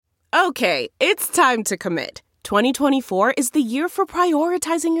Okay, it's time to commit. 2024 is the year for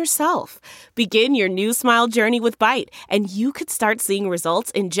prioritizing yourself. Begin your new smile journey with Byte, and you could start seeing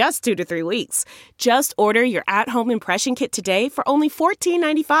results in just 2 to 3 weeks. Just order your at-home impression kit today for only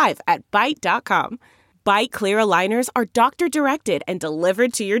 $14.95 at Byte.com. Byte Clear aligners are doctor-directed and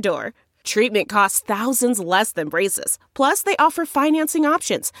delivered to your door. Treatment costs thousands less than braces. Plus, they offer financing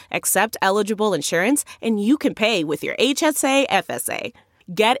options, accept eligible insurance, and you can pay with your HSA, FSA.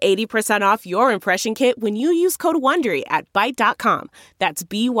 Get 80% off your impression kit when you use code WONDERY at Byte.com. That's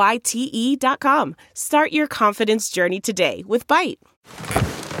BYTE.com. Start your confidence journey today with Byte.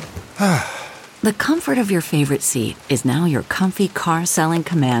 The comfort of your favorite seat is now your comfy car-selling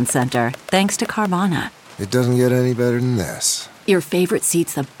command center, thanks to Carvana. It doesn't get any better than this. Your favorite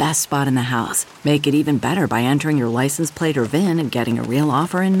seat's the best spot in the house. Make it even better by entering your license plate or VIN and getting a real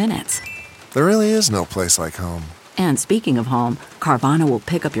offer in minutes. There really is no place like home. And speaking of home, Carvana will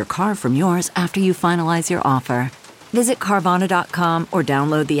pick up your car from yours after you finalize your offer. Visit Carvana.com or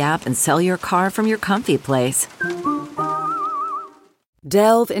download the app and sell your car from your comfy place.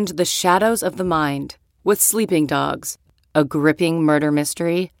 Delve into the shadows of the mind with Sleeping Dogs, a gripping murder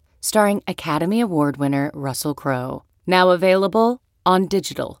mystery starring Academy Award winner Russell Crowe. Now available on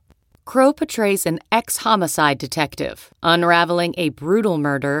digital. Crowe portrays an ex-homicide detective unraveling a brutal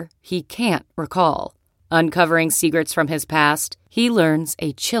murder he can't recall. Uncovering secrets from his past, he learns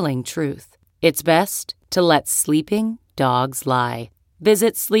a chilling truth. It's best to let sleeping dogs lie.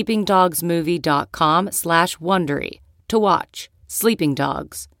 Visit sleepingdogsmovie.com/Wondery to watch Sleeping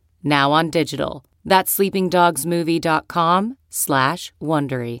Dogs, now on digital. That's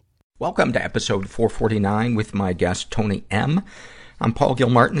sleepingdogsmovie.com/Wondery. Welcome to episode 449 with my guest, Tony M. I'm Paul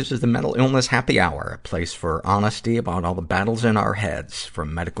Gilmartin. This is the Mental Illness Happy Hour, a place for honesty about all the battles in our heads,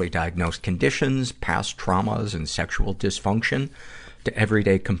 from medically diagnosed conditions, past traumas, and sexual dysfunction, to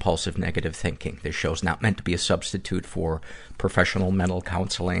everyday compulsive negative thinking. This show's not meant to be a substitute for professional mental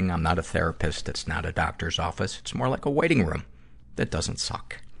counseling. I'm not a therapist. It's not a doctor's office. It's more like a waiting room that doesn't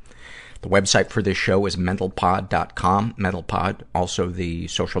suck. The website for this show is mentalpod.com. Mentalpod, also the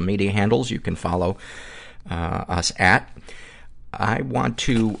social media handles you can follow us at. I want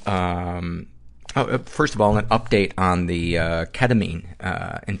to, first of all, an update on the ketamine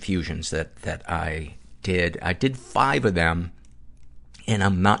infusions that I did. I did 5 of them, and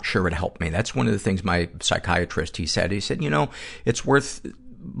I'm not sure it helped me. That's one of the things my psychiatrist, he said, you know, it's worth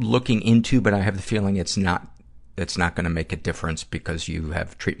looking into, but I have the feeling it's not going to make a difference because you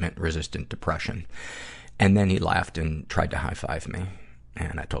have treatment-resistant depression. And then he laughed and tried to high-five me,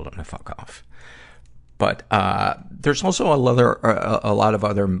 and I told him to fuck off. But there's also a lot of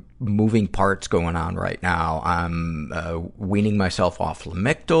other moving parts going on right now. I'm weaning myself off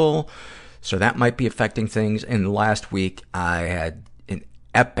Lamictal, so that might be affecting things. And last week, I had an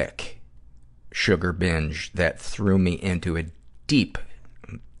epic sugar binge that threw me into a deep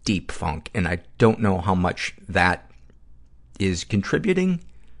funk, and I don't know how much that is contributing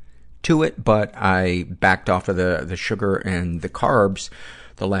to it, but I backed off of the sugar and the carbs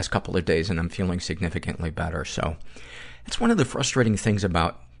the last couple of days, and I'm feeling significantly better. So it's one of the frustrating things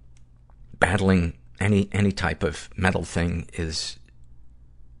about battling any type of mental thing is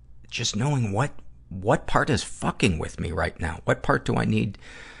just knowing what part is fucking with me right now. What part do I need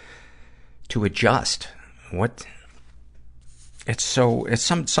to adjust?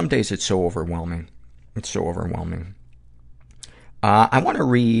 Some days it's so overwhelming. It's so overwhelming. I want to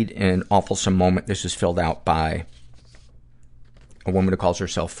read an awfulsome moment. This is filled out by a woman who calls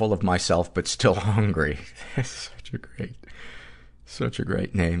herself full of myself but still hungry. Such a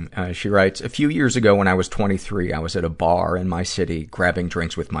great name. She writes, a few years ago when I was 23, I was at a bar in my city grabbing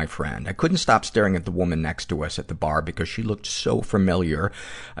drinks with my friend. I couldn't stop staring at the woman next to us at the bar because she looked so familiar.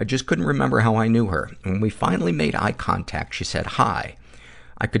 I just couldn't remember how I knew her. When we finally made eye contact, she said hi.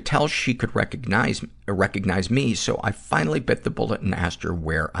 I could tell she could recognize me, so I finally bit the bullet and asked her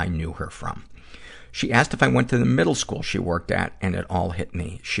where I knew her from. She asked if I went to the middle school she worked at, and it all hit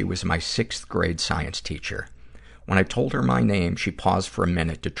me. She was my 6th grade science teacher. When I told her my name, she paused for a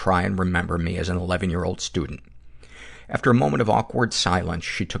minute to try and remember me as an 11-year-old student. After a moment of awkward silence,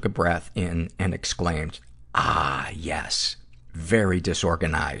 she took a breath in and exclaimed, "Ah, yes, very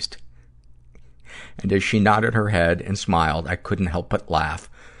disorganized." And as she nodded her head and smiled, I couldn't help but laugh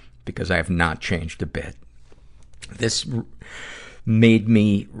because I have not changed a bit. This made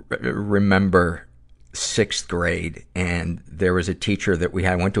me remember 6th grade, and there was a teacher that we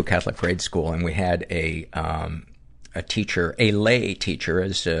had. I went to a Catholic grade school, and we had a teacher, a lay teacher,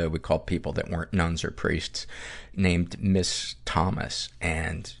 as we call people that weren't nuns or priests, named Miss Thomas.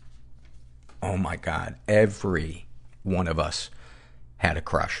 And oh my God, every one of us had a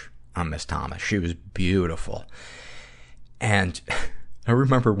crush on Miss Thomas. She was beautiful. And I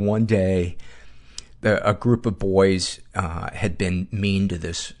remember one day, a group of boys had been mean to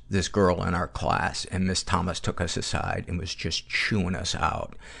this girl in our class, and Miss Thomas took us aside and was just chewing us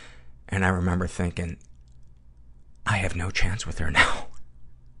out. And I remember thinking, I have no chance with her now.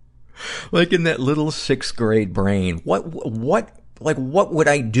 Like in that little 6th grade brain, what would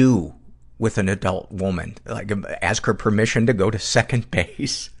I do with an adult woman? Like, ask her permission to go to second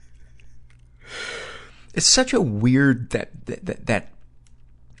base? It's such a weird, that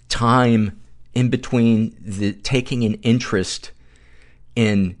time in between the taking an interest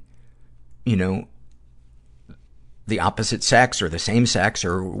in, you know, the opposite sex or the same sex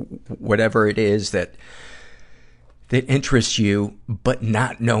or whatever it is that interests you, but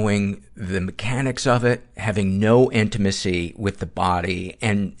not knowing the mechanics of it, having no intimacy with the body,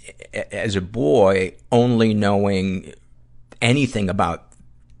 and as a boy, only knowing anything about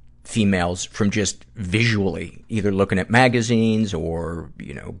females from just visually, either looking at magazines or,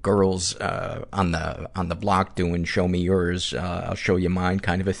 you know, girls on the block doing show me yours, I'll show you mine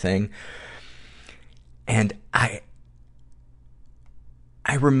kind of a thing. And I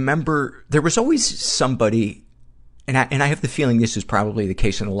remember there was always somebody, and I have the feeling this is probably the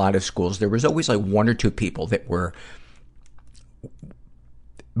case in a lot of schools, there was always like one or two people that were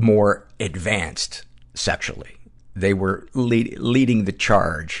more advanced sexually. They were leading the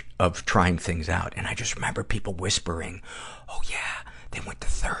charge of trying things out. And I just remember people whispering, oh yeah, they went to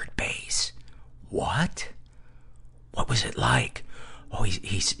third base. What? What was it like? Oh,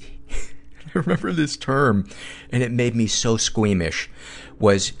 he's I remember this term, and it made me so squeamish,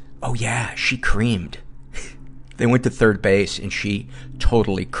 was, oh yeah, she creamed. They went to third base, and she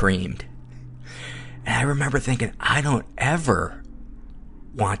totally creamed. And I remember thinking, I don't ever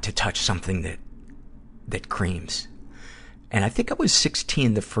want to touch something that creams. And I think I was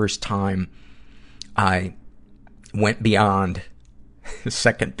 16 the first time I went beyond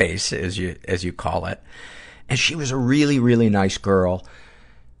second base, as you call it. And she was a really, really nice girl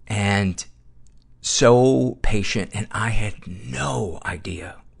and so patient, and I had no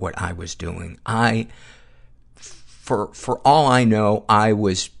idea what I was doing. For all I know, I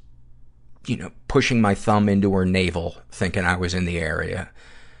was, you know, pushing my thumb into her navel, thinking I was in the area.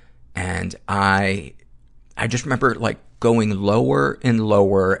 And I just remember like going lower and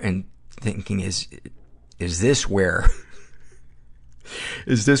lower and thinking, is this where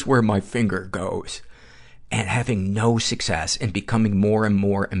my finger goes? And having no success and becoming more and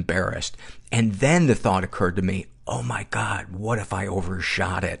more embarrassed. And then the thought occurred to me, oh my God, what if I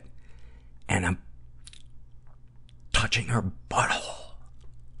overshot it and I'm touching her butthole?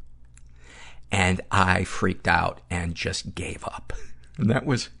 And I freaked out and just gave up. And that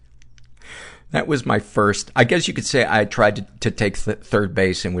was my first, I guess you could say I tried to take third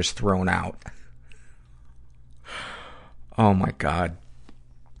base and was thrown out. Oh my God.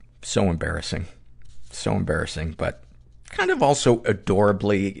 So embarrassing. So embarrassing, but kind of also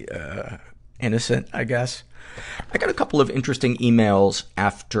adorably, innocent, I guess. I got a couple of interesting emails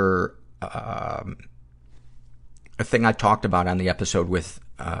after, a thing I talked about on the episode with,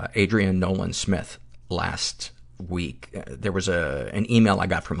 Adrienne Nolan Smith last week. There was an email I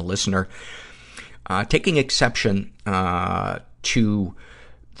got from a listener, taking exception, to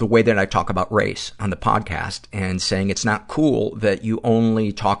the way that I talk about race on the podcast and saying it's not cool that you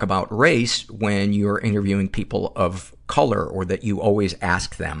only talk about race when you're interviewing people of color, or that you always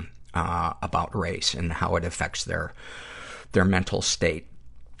ask them, about race and how it affects their mental state.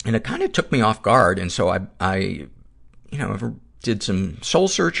 And it kind of took me off guard. And so I did some soul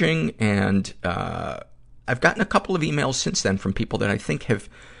searching, and, I've gotten a couple of emails since then from people that I think have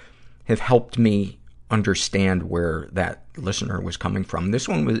helped me understand where that listener was coming from. This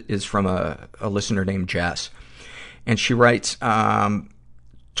one is from a listener named Jess. And she writes,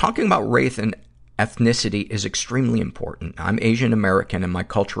 talking about race and ethnicity is extremely important. I'm Asian American, and my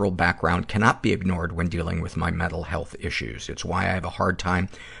cultural background cannot be ignored when dealing with my mental health issues. It's why I have a hard time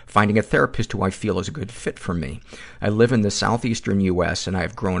finding a therapist who I feel is a good fit for me. I live in the southeastern U.S., and I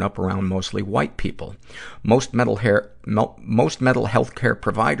have grown up around mostly white people. Most mental health care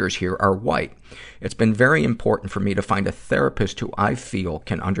providers here are white. It's been very important for me to find a therapist who I feel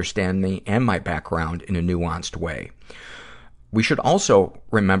can understand me and my background in a nuanced way. We should also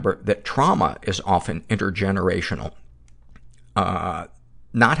remember that trauma is often intergenerational.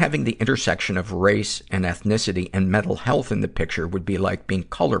 Not having the intersection of race and ethnicity and mental health in the picture would be like being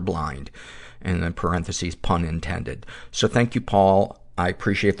colorblind, and in parentheses, pun intended. So thank you, Paul. I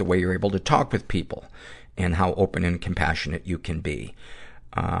appreciate the way you're able to talk with people and how open and compassionate you can be.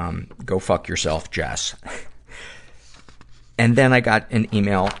 Go fuck yourself, Jess. And then I got an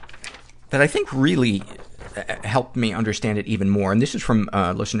email that I think really helped me understand it even more. And this is from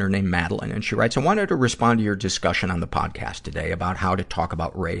a listener named Madeline. And she writes, I wanted to respond to your discussion on the podcast today about how to talk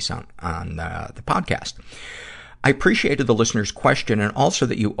about race on the podcast. I appreciated the listener's question and also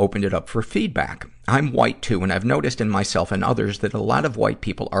that you opened it up for feedback. I'm white too, and I've noticed in myself and others that a lot of white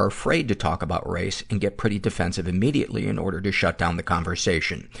people are afraid to talk about race and get pretty defensive immediately in order to shut down the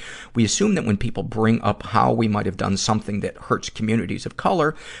conversation. We assume that when people bring up how we might have done something that hurts communities of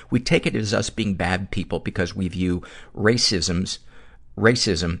color, we take it as us being bad people because we view racism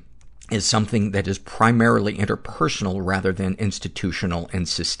is something that is primarily interpersonal rather than institutional and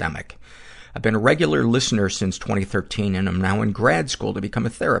systemic. I've been a regular listener since 2013 and I'm now in grad school to become a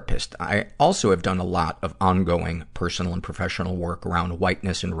therapist. I also have done a lot of ongoing personal and professional work around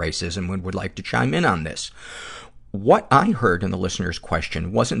whiteness and racism and would like to chime in on this. What I heard in the listener's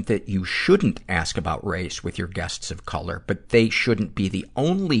question wasn't that you shouldn't ask about race with your guests of color, but they shouldn't be the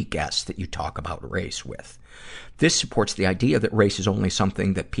only guests that you talk about race with. This supports the idea that race is only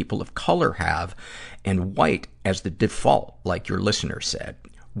something that people of color have and white as the default, like your listener said.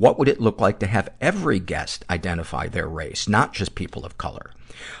 What would it look like to have every guest identify their race, not just people of color?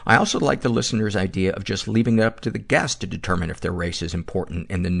 I also like the listener's idea of just leaving it up to the guest to determine if their race is important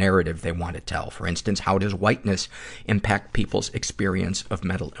in the narrative they want to tell. For instance, how does whiteness impact people's experience of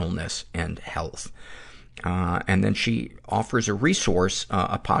mental illness and health? And then she offers a resource,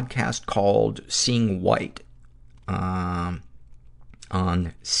 a podcast called Seeing White, on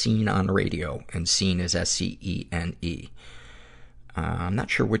Scene on Radio, and Scene is S-C-E-N-E. I'm not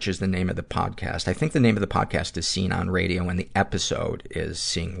sure which is the name of the podcast. I think the name of the podcast is Scene on Radio, and the episode is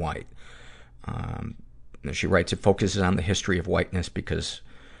Seeing White. She writes, it focuses on the history of whiteness because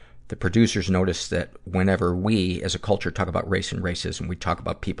the producers noticed that whenever we, as a culture, talk about race and racism, we talk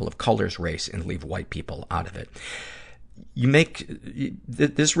about people of color's race and leave white people out of it.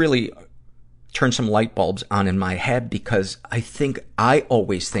 This really turn some light bulbs on in my head because I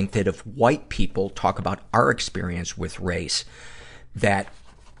always think that if white people talk about our experience with race, that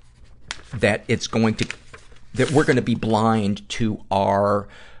we're going to be blind to our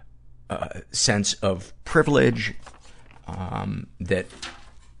sense of privilege, that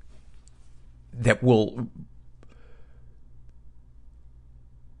will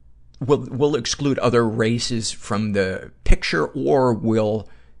exclude other races from the picture, or will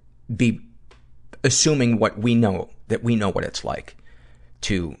be assuming what we know, that we know what it's like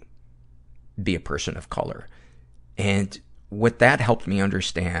to be a person of color. And what that helped me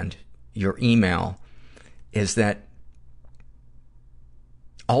understand, your email, is that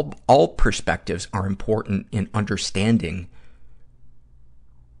all perspectives are important in understanding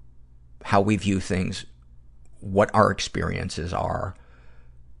how we view things, what our experiences are,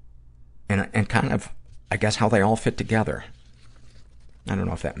 and kind of, I guess, how they all fit together. I don't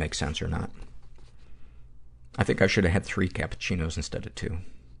know if that makes sense or not. I think I should have had 3 cappuccinos instead of 2.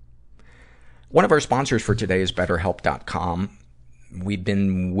 One of our sponsors for today is BetterHelp.com. We've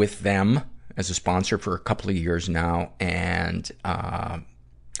been with them as a sponsor for a couple of years now, and I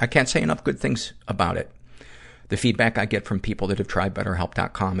can't say enough good things about it. The feedback I get from people that have tried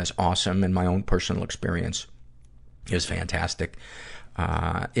BetterHelp.com is awesome, and my own personal experience is fantastic.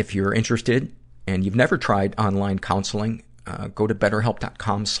 If you're interested and you've never tried online counseling, go to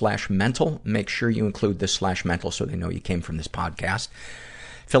BetterHelp.com/mental. Make sure you include the /mental so they know you came from this podcast.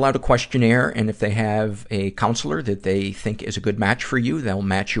 Fill out a questionnaire, and if they have a counselor that they think is a good match for you, they'll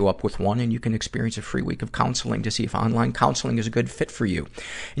match you up with one, and you can experience a free week of counseling to see if online counseling is a good fit for you.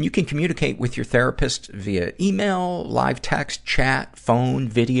 And you can communicate with your therapist via email, live text, chat, phone,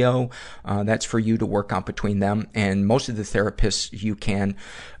 video. That's for you to work out between them. And most of the therapists, you can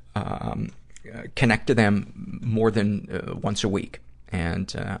connect to them more than once a week.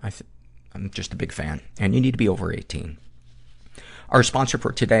 And I'm just a big fan. And you need to be over 18. Our sponsor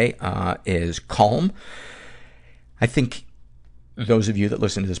for today is Calm. I think those of you that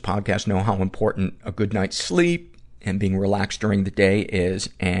listen to this podcast know how important a good night's sleep and being relaxed during the day is,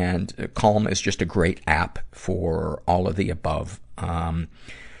 and Calm is just a great app for all of the above.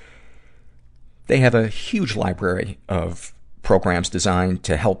 They have a huge library of programs designed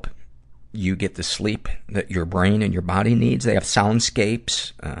to help you get the sleep that your brain and your body needs. They have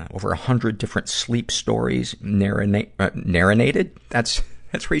soundscapes, over 100 different sleep stories narrated. That's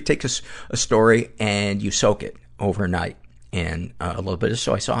where you take a story and you soak it overnight in a little bit of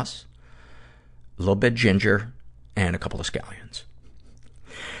soy sauce, a little bit of ginger, and a couple of scallions.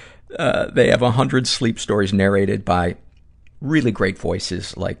 They have 100 sleep stories narrated by really great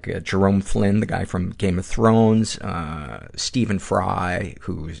voices like Jerome Flynn, the guy from Game of Thrones, Stephen Fry,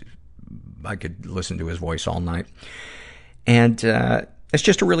 who's I could listen to his voice all night. And it's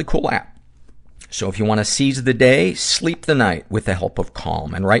just a really cool app. So if you want to seize the day, sleep the night with the help of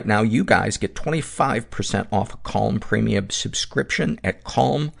Calm. And right now, you guys get 25% off a Calm premium subscription at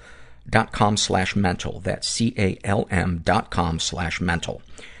calm.com/mental. That's CALM.com/mental.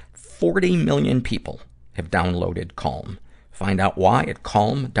 40 million people have downloaded Calm. Find out why at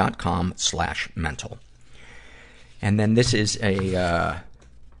calm.com/mental. And then this is an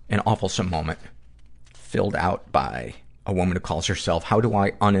awfulsome moment filled out by a woman who calls herself, "How do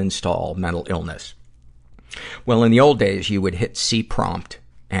I uninstall mental illness?" Well, in the old days, you would hit C prompt,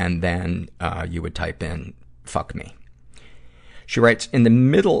 and then you would type in, "fuck me." She writes, "In the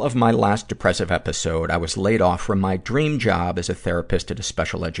middle of my last depressive episode, I was laid off from my dream job as a therapist at a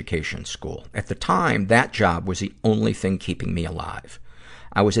special education school. At the time, that job was the only thing keeping me alive.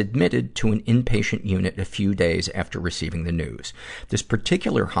 I was admitted to an inpatient unit a few days after receiving the news. This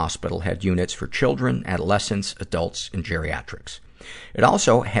particular hospital had units for children, adolescents, adults, and geriatrics. It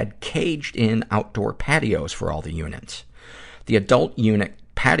also had caged-in outdoor patios for all the units. The adult unit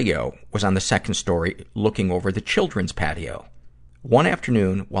patio was on the second story, looking over the children's patio. One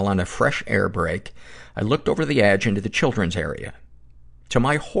afternoon, while on a fresh air break, I looked over the edge into the children's area. To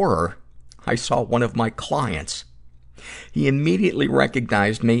my horror, I saw one of my clients. He immediately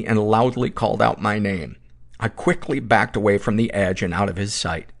recognized me and loudly called out my name. I quickly backed away from the edge and out of his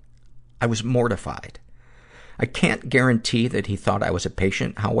sight. I was mortified. I can't guarantee that he thought I was a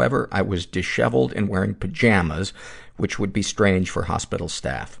patient. However, I was disheveled and wearing pajamas, which would be strange for hospital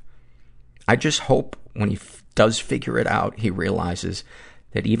staff. I just hope when he does figure it out, he realizes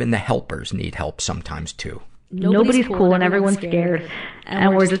that even the helpers need help sometimes too." Nobody's cool and everyone's scared.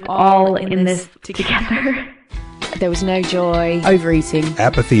 And we're just all in this together. There was no joy. Overeating.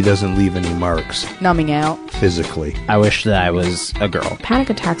 Apathy doesn't leave any marks. Numbing out. Physically. I wish that I was a girl. Panic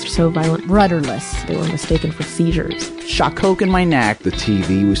attacks are so violent. Rudderless. They were mistaken for seizures. Shot coke in my neck. The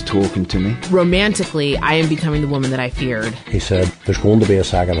TV was talking to me. Romantically, I am becoming the woman that I feared. He said, "There's going to be a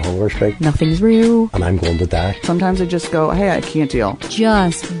second hunger strike. Nothing's real. And I'm going to die." Sometimes I just go, "Hey, I can't deal."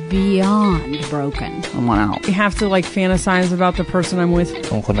 Just beyond broken. I want out. I have to fantasize about the person I'm with.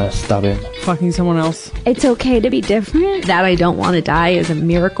 I'm gonna stab him. Fucking someone else. It's okay to be different. That I don't want to die is a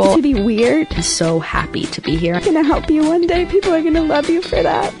miracle. To be weird. I'm so happy to be here. I'm gonna help you one day. People are gonna love you for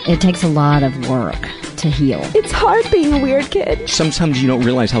that. It takes a lot of work to heal. It's hard being a weird kid. Sometimes you don't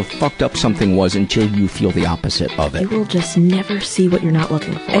realize how fucked up something was until you feel the opposite of it. You will just never see what you're not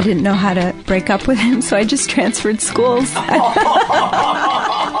looking for. I didn't know how to break up with him, so I just transferred schools. I'm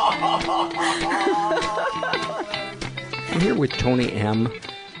here with Tony M.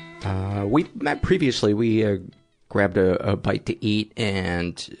 We met previously. We grabbed a bite to eat,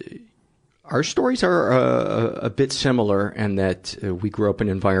 and our stories are a bit similar in that we grew up in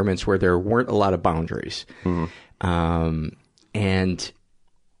environments where there weren't a lot of boundaries. Mm-hmm. And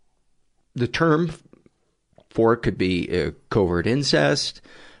the term for it could be covert incest,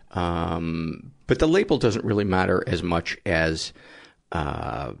 but the label doesn't really matter as much as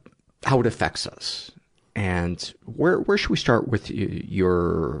how it affects us. And where should we start with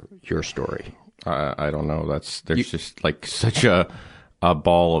your story? I don't know. There's just like such a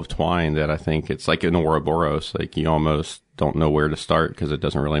ball of twine that I think it's like an Ouroboros. Like you almost don't know where to start because it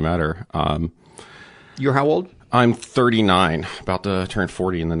doesn't really matter. You're how old? I'm 39, about to turn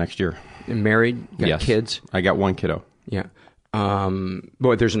 40 in the next year. And married? Got yes. Kids? I got one kiddo. Yeah.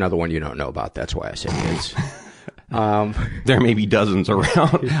 Boy, there's another one you don't know about. That's why I said kids. There may be dozens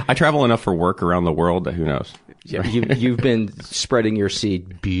around. I travel enough for work around the world that who knows. Yeah, you've been spreading your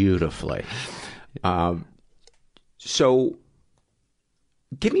seed beautifully. So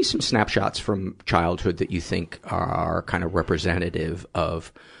give me some snapshots from childhood that you think are kind of representative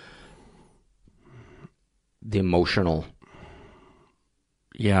of the emotional.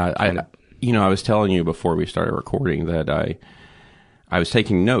 Yeah, I was telling you before we started recording that I was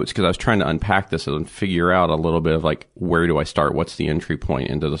taking notes because I was trying to unpack this and figure out a little bit of like, where do I start? What's the entry point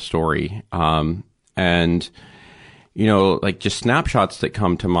into the story? And, like just snapshots that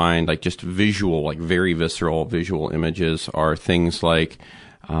come to mind, like just visual, like very visceral visual images are things like,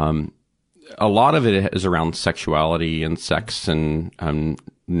 a lot of it is around sexuality and sex and,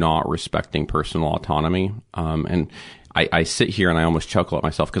 not respecting personal autonomy. And I sit here and I almost chuckle at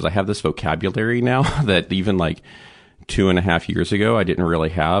myself because I have this vocabulary now that even like 2.5 years ago I didn't really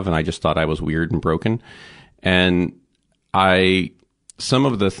have, and I just thought I was weird and broken. And some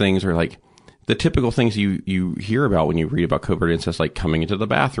of the things are like the typical things you hear about when you read about covert incest, like coming into the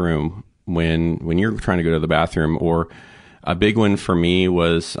bathroom when you're trying to go to the bathroom. Or a big one for me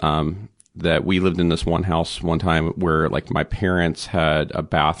was that we lived in this one house one time where like my parents had a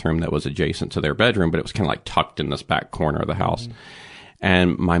bathroom that was adjacent to their bedroom, but it was kind of like tucked in this back corner of the house. Mm-hmm.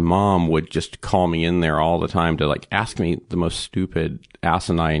 And my mom would just call me in there all the time to like ask me the most stupid,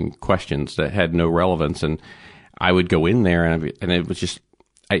 asinine questions that had no relevance. And I would go in there and it was just,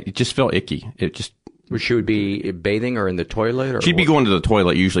 it just felt icky. It just, she would be bathing or in the toilet? Or she'd be going to the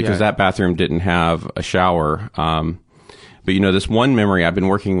toilet usually because that bathroom didn't have a shower. But, you know, this one memory, I've been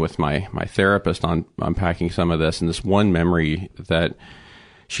working with my therapist on unpacking some of this, and this one memory that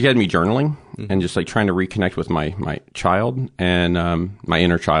she had me journaling and just like trying to reconnect with my child and my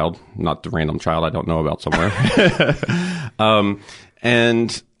inner child, not the random child I don't know about somewhere.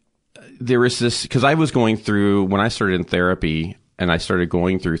 And there was this, because I was going through, when I started in therapy and I started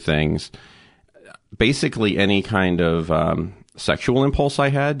going through things, basically any kind of sexual impulse I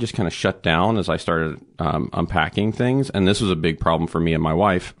had just kind of shut down as I started unpacking things. And this was a big problem for me and my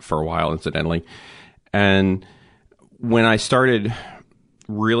wife for a while, incidentally. And when I started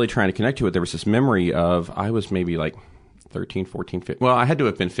really trying to connect to it, there was this memory of, I was maybe like 13, 14, 15. Well, I had to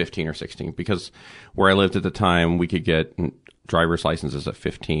have been 15 or 16 because where I lived at the time, we could get driver's licenses at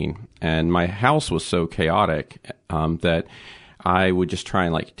 15. And my house was so chaotic that I would just try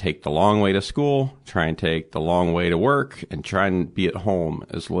and like take the long way to school, try and take the long way to work, and try and be at home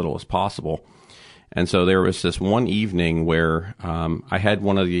as little as possible. And so there was this one evening where I had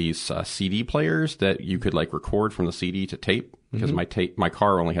one of these CD players that you could like record from the CD to tape, because my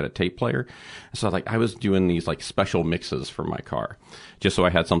car only had a tape player. So like I was doing these like special mixes for my car just so I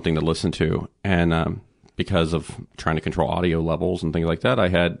had something to listen to. And because of trying to control audio levels and things like that, I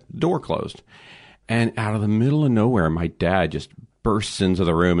had the door closed. And out of the middle of nowhere, my dad just bursts into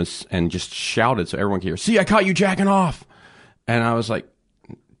the room and just shouted so everyone could hear, "See, I caught you jacking off." And I was like,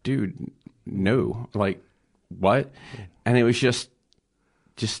 dude, no, like, what? And it was just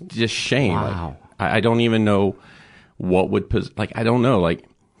shame. Wow. Like, I don't even know what would, like, I don't know, like,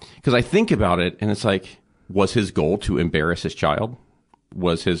 because I think about it and it's like, was his goal to embarrass his child?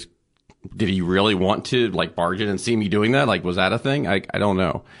 Did he really want to like barge in and see me doing that? Like, was that a thing? I don't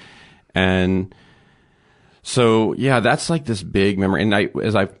know. And so, yeah, that's like this big memory. And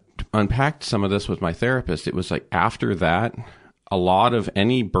as I unpacked some of this with my therapist, it was like after that, a lot of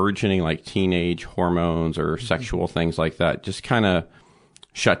any burgeoning like teenage hormones or sexual things like that just kind of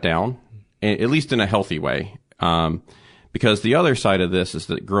shut down, at least in a healthy way. Because the other side of this is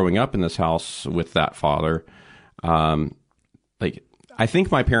that growing up in this house with that father, like I think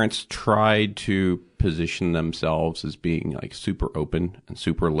my parents tried to position themselves as being like super open and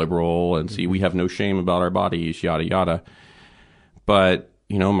super liberal and see, we have no shame about our bodies, yada, yada. But,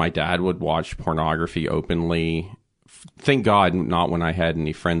 you know, my dad would watch pornography openly. Thank God, not when I had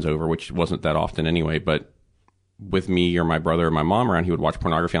any friends over, which wasn't that often anyway, but with me or my brother or my mom around, he would watch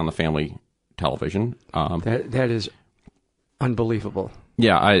pornography on the family television. That is unbelievable.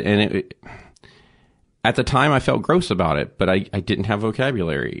 Yeah. At the time I felt gross about it, but I didn't have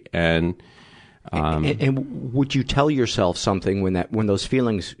vocabulary. And would you tell yourself something when those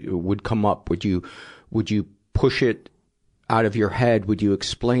feelings would come up? Would you push it out of your head? Would you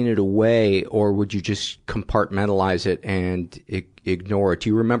explain it away, or would you just compartmentalize it and ignore it? Do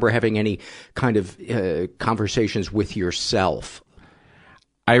you remember having any kind of conversations with yourself?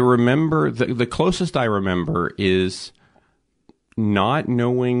 I remember the closest I remember is not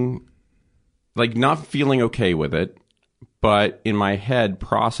knowing, like not feeling okay with it, but in my head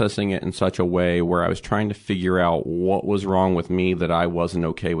processing it in such a way where I was trying to figure out what was wrong with me that I wasn't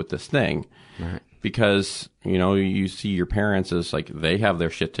okay with this thing. Right. Because, you know, you see your parents as like, they have their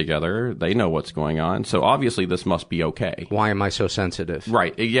shit together. They know what's going on. So obviously this must be okay. Why am I so sensitive?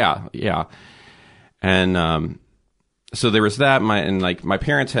 Right. Yeah. Yeah. And, so there was that. My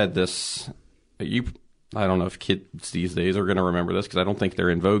parents had this, I don't know if kids these days are going to remember this because I don't think they're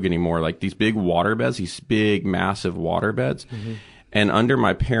in vogue anymore. Like these big water beds, these big, massive water beds. Mm-hmm. And under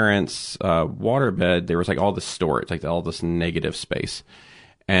my parents' water bed, there was like all this storage, like all this negative space.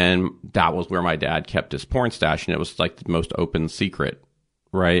 And that was where my dad kept his porn stash, and it was like the most open secret,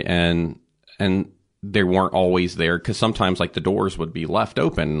 right? And they weren't always there because sometimes like the doors would be left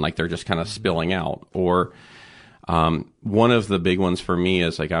open, like they're just kind of spilling out. Or one of the big ones for me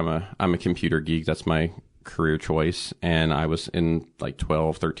is like I'm a computer geek. That's my career choice. And I was in like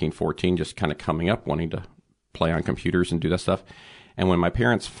 12, 13, 14, just kind of coming up wanting to play on computers and do that stuff. And when my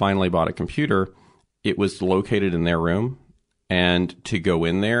parents finally bought a computer, it was located in their room. And to go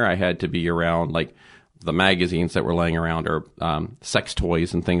in there, I had to be around like the magazines that were laying around, or sex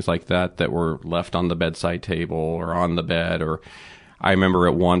toys and things like that were left on the bedside table or on the bed. Or I remember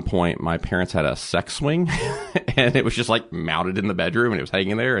at one point my parents had a sex swing and it was just like mounted in the bedroom and it was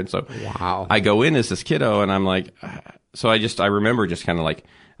hanging there. And so wow. I go in as this kiddo and I'm like, so I remember just kind of like,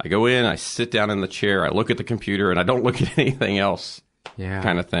 I go in, I sit down in the chair, I look at the computer, and I don't look at anything else.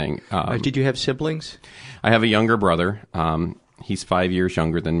 kind of thing. Did you have siblings? I have a younger brother. He's 5 years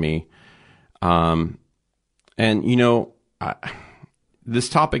younger than me. And, you know, this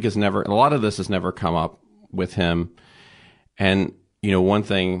topic a lot of this has never come up with him. And, you know, one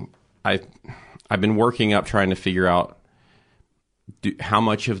thing I've been working up trying to figure out how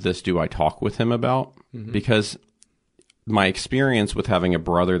much of this do I talk with him about? Mm-hmm. Because my experience with having a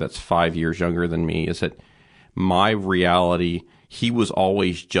brother that's 5 years younger than me is that my reality, he was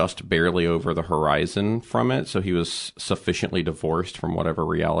always just barely over the horizon from it. So he was sufficiently divorced from whatever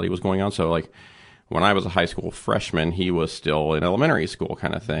reality was going on. So like when I was a high school freshman, he was still in elementary school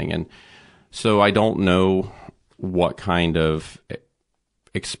kind of thing. And so I don't know what kind of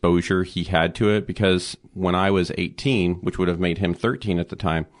exposure he had to it, because when I was 18, which would have made him 13 at the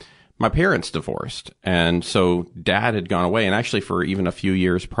time, my parents divorced. And so dad had gone away. And actually for even a few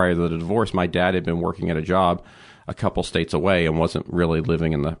years prior to the divorce, my dad had been working at a job a couple states away and wasn't really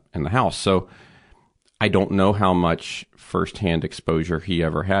living in the house. So I don't know how much firsthand exposure he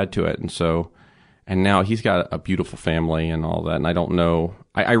ever had to it. And now he's got a beautiful family and all that. And I don't know.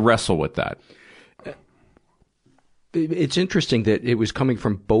 I wrestle with that. It's interesting that it was coming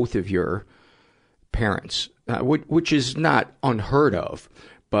from both of your parents, which is not unheard of.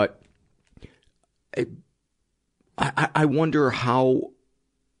 But I wonder how,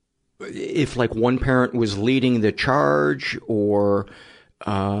 if like one parent was leading the charge, or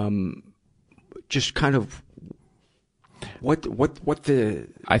just kind of what the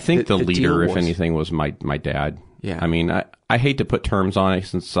I think the leader, if was. anything, was my dad. Yeah. I mean, I hate to put terms on it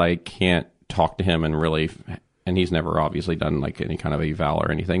since I can't talk to him and he's never obviously done like any kind of eval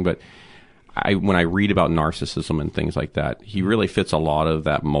or anything, but when I read about narcissism and things like that, he really fits a lot of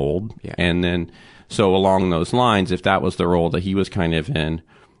that mold. Yeah. And then, so along those lines, if that was the role that he was kind of in,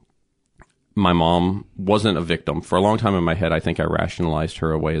 my mom wasn't a victim. For a long time in my head, I think I rationalized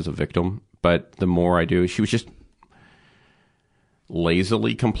her away as a victim. But the more I do, she was just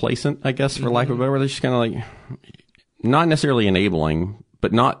lazily complacent, I guess, for lack of a better word. She's kind of like, not necessarily enabling,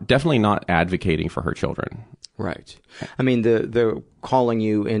 but definitely not advocating for her children. Right. I mean, the calling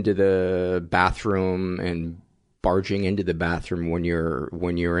you into the bathroom and barging into the bathroom when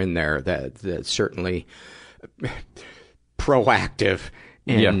you're in there, that's certainly proactive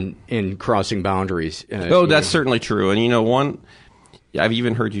in crossing boundaries. That's certainly true. And you know, I've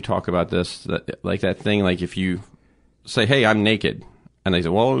even heard you talk about this, that thing, like if you say, "Hey, I'm naked," and they say,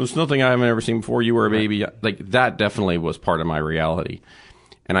 "Well, there's nothing I haven't ever seen before. You were a baby." Like that definitely was part of my reality.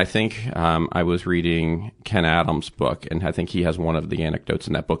 And I think I was reading Ken Adams' book, and I think he has one of the anecdotes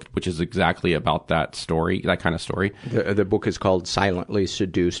in that book, which is exactly about that story, that kind of story. The book is called Silently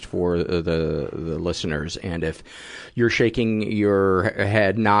Seduced for the listeners. And if you're shaking your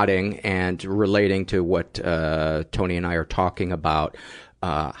head, nodding, and relating to what Tony and I are talking about,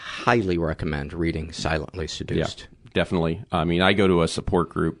 highly recommend reading Silently Seduced. Yeah, definitely. I mean, I go to a support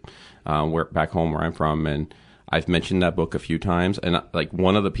group back home where I'm from, and I've mentioned that book a few times, and like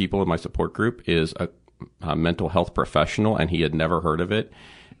one of the people in my support group is a mental health professional, and he had never heard of it,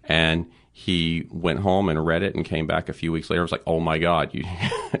 and he went home and read it and came back a few weeks later. I was like, "Oh my God, you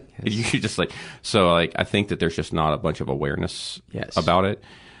just like," so like I think that there's just not a bunch of awareness about it,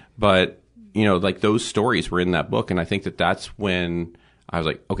 but you know, like those stories were in that book, and I think that that's when I was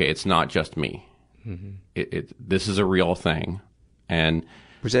like, okay, it's not just me. Mm-hmm. This is a real thing, and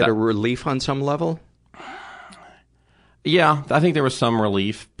was that a relief on some level? Yeah, I think there was some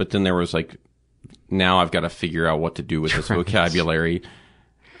relief, but then there was like, now I've got to figure out what to do with this vocabulary.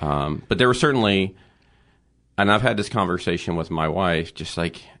 But there was certainly, and I've had this conversation with my wife, just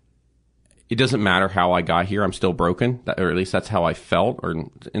like, it doesn't matter how I got here, I'm still broken, or at least that's how I felt, or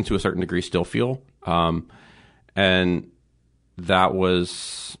to a certain degree still feel. And that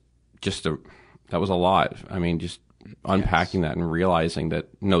was that was a lot. I mean, just unpacking that and realizing that,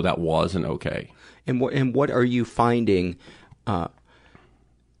 no, that wasn't okay. And what are you finding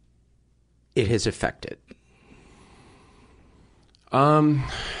it has affected?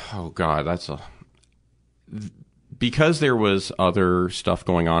 Oh God, because there was other stuff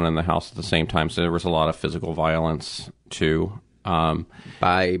going on in the house at the same time. So there was a lot of physical violence too.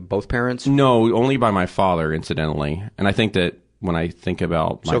 By both parents? No, only by my father, incidentally. And I think that when I think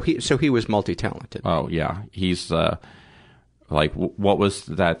about so he was multi-talented. Oh yeah, he's like what was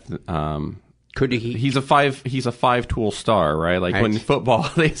that? Could he? He's a 5-tool star, right? Like when in football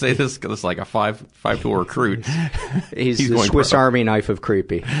they say this is like a 5-tool recruit. He's the Swiss Army knife of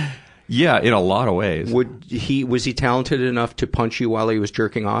creepy. Yeah, in a lot of ways. Was he talented enough to punch you while he was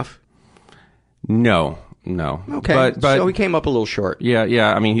jerking off? No. Okay, but so he came up a little short.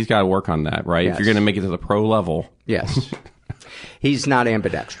 Yeah. I mean, he's got to work on that, right? Yes. If you're going to make it to the pro level. Yes. He's not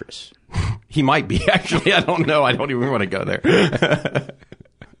ambidextrous. He might be, actually. I don't know. I don't even want to go there.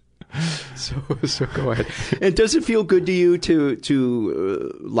 So go ahead. And does it feel good to you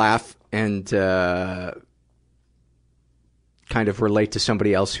to laugh and kind of relate to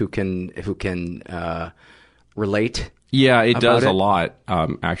somebody else who can relate? Yeah, it does a lot,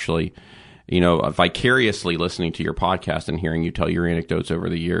 actually. You know, vicariously listening to your podcast and hearing you tell your anecdotes over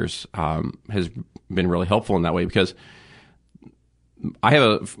the years has been really helpful in that way, because I have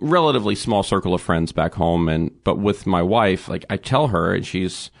a relatively small circle of friends back home, but with my wife, like, I tell her, and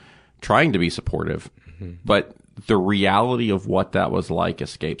she's trying to be supportive, but the reality of what that was like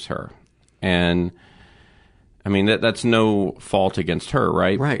escapes her. And I mean, that's no fault against her,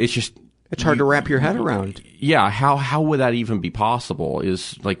 right? Right. It's just, it's hard to wrap your head around. Yeah. How would that even be possible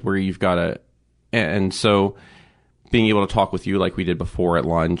is like where you've got to, and so being able to talk with you like we did before at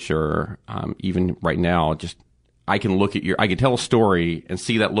lunch, or even right now, just, I can look at I can tell a story and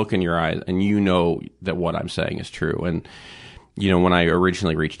see that look in your eyes, and you know that what I'm saying is true. And, you know, when I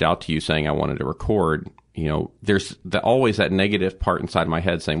originally reached out to you saying I wanted to record, you know, there's always that negative part inside my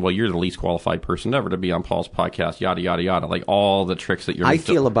head saying, well, you're the least qualified person ever to be on Paul's podcast, yada, yada, yada. Like all the tricks that you're... I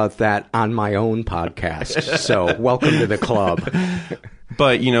feel about that on my own podcast. So welcome to the club.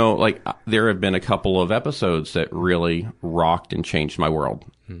 But, you know, like there have been a couple of episodes that really rocked and changed my world.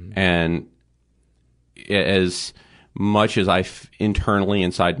 Mm-hmm. And as much as I internally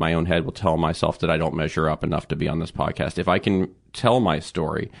inside my own head will tell myself that I don't measure up enough to be on this podcast, if I can tell my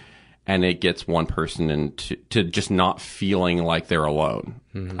story and it gets one person into just not feeling like they're alone,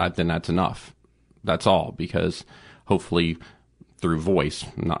 then that's enough. That's all, because hopefully through voice,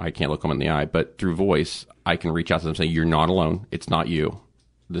 I can't look them in the eye, but through voice, I can reach out to them and say, you're not alone. It's not you.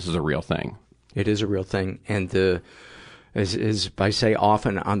 This is a real thing. It is a real thing. And as I say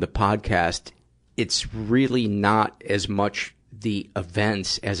often on the podcast, it's really not as much the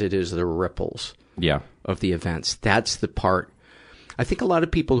events as it is the ripples of the events. That's the part. I think a lot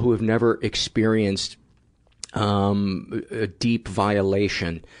of people who have never experienced a deep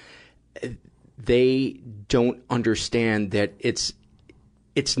violation, they don't understand that it's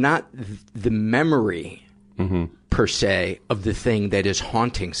not the memory per se of the thing that is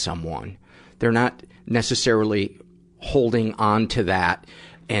haunting someone. They're not necessarily holding on to that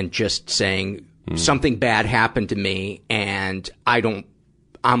and just saying, something bad happened to me and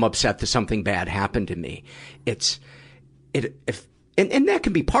I'm upset that something bad happened to me. And that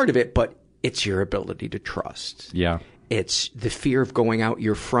can be part of it, but it's your ability to trust. Yeah. It's the fear of going out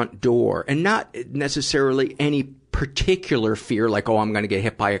your front door, and not necessarily any particular fear like, oh, I'm going to get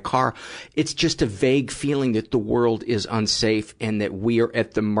hit by a car. It's just a vague feeling that the world is unsafe and that we are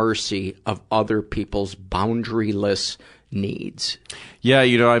at the mercy of other people's boundaryless needs. Yeah,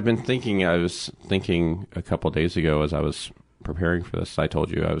 you know, I was thinking a couple of days ago as I was preparing for this, I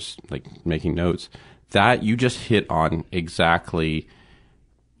told you I was like making notes, that you just hit on exactly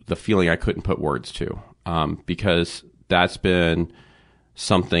the feeling I couldn't put words to, because that's been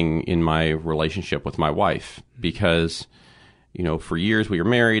something in my relationship with my wife, because, you know, for years we were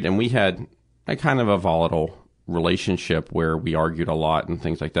married and we had a kind of a volatile relationship where we argued a lot and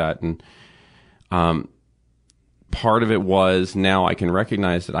things like that. And, part of it was, now I can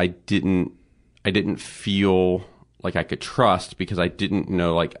recognize that I didn't feel like I could trust, because I didn't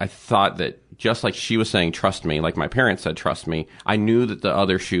know, like, I thought that just like she was saying, trust me, like my parents said, trust me, I knew that the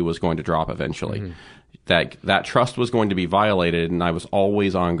other shoe was going to drop eventually. That trust was going to be violated, and I was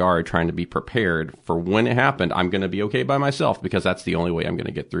always on guard, trying to be prepared for when it happened. I'm going to be okay by myself, because that's the only way I'm going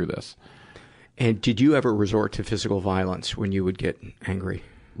to get through this. And did you ever resort to physical violence when you would get angry?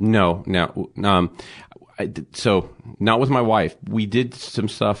 No. So not with my wife. We did some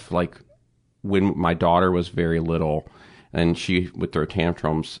stuff like when my daughter was very little and she would throw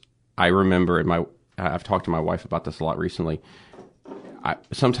tantrums. I remember I've talked to my wife about this a lot recently.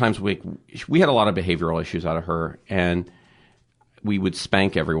 Sometimes we had a lot of behavioral issues out of her, and we would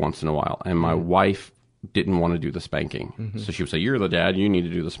spank every once in a while. And my wife didn't want to do the spanking. So she would say, you're the dad, you need to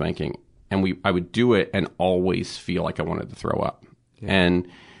do the spanking. And I would do it and always feel like I wanted to throw up. Yeah. And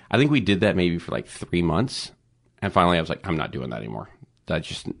I think we did that maybe for like 3 months. And finally I was like, I'm not doing that anymore. That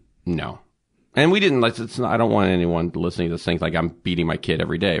just, no. And we didn't, I don't want anyone listening to this think like I'm beating my kid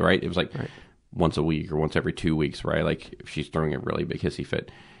every day, right? It was like once a week or once every 2 weeks, right? Like if she's throwing a really big hissy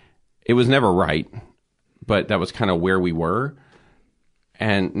fit. It was never right, but that was kind of where we were.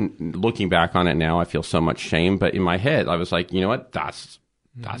 And looking back on it now, I feel so much shame. But in my head, I was like, you know what? That's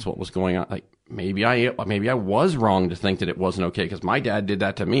what was going on. Like maybe I was wrong to think that it wasn't okay because my dad did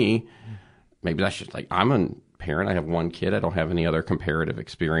that to me. Maybe that's just like, I'm a parent. I have one kid. I don't have any other comparative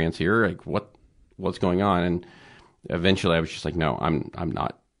experience here. Like what's going on? And eventually I was just like, no, I'm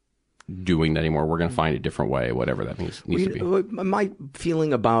not doing that anymore. We're going to find a different way, whatever that needs to be. My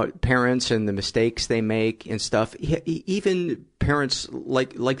feeling about parents and the mistakes they make and stuff, even parents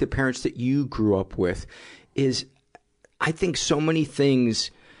like the parents that you grew up with, is I think so many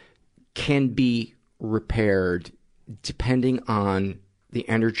things can be repaired depending on the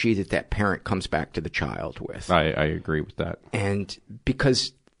energy that parent comes back to the child with. I agree with that. And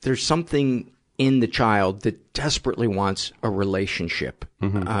because there's something in the child that desperately wants a relationship.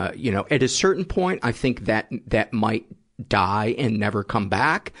 Mm-hmm. At a certain point, I think that might die and never come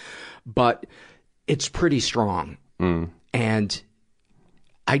back, but it's pretty strong. Mm. And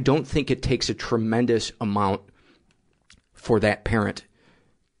I don't think it takes a tremendous amount for that parent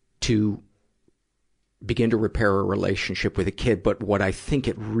to begin to repair a relationship with a kid. But what I think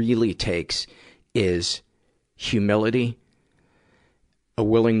it really takes is humility, a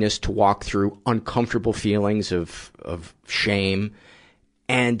willingness to walk through uncomfortable feelings of shame,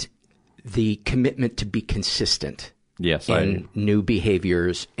 and the commitment to be consistent. Yes, in new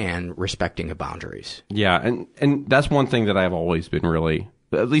behaviors and respecting the boundaries. Yeah, and that's one thing that I've always been really,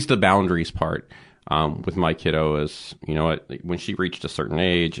 at least the boundaries part, with my kiddo is, when she reached a certain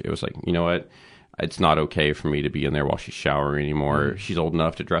age, it was like, it's not okay for me to be in there while she's showering anymore. Mm-hmm. She's old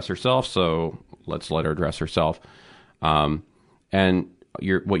enough to dress herself, so let's let her dress herself. And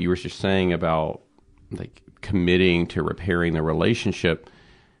what you were just saying about like committing to repairing the relationship,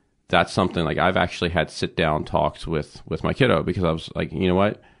 that's something like I've actually had sit down talks with my kiddo, because I was like, you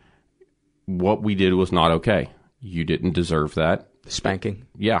know what we did was not okay. You didn't deserve that. The spanking.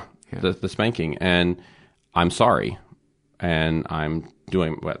 Yeah. The spanking. And I'm sorry. And I'm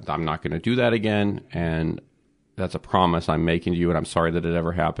not going to do that again. And that's a promise I'm making to you. And I'm sorry that it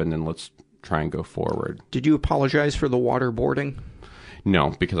ever happened. And let's try and go forward. Did you apologize for the waterboarding?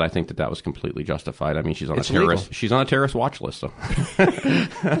 No, because I think that was completely justified. I mean, she's on a terrorist watch list. So.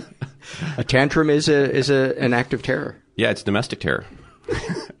 A tantrum is an act of terror. Yeah, it's domestic terror.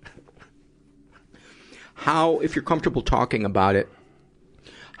 How, if you're comfortable talking about it,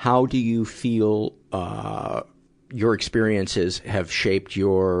 how do you feel your experiences have shaped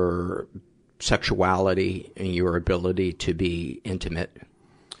your sexuality and your ability to be intimate?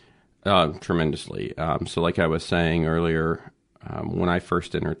 Tremendously. So like I was saying earlier, when I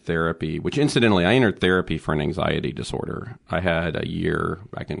first entered therapy, which incidentally, I entered therapy for an anxiety disorder. I had a year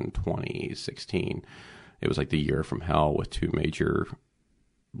back in 2016. It was like the year from hell with 2 major,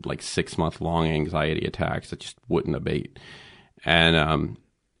 like 6-month-long anxiety attacks that just wouldn't abate. And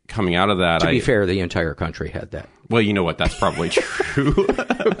coming out of that, to be fair, the entire country had that. Well, you know what? That's probably true.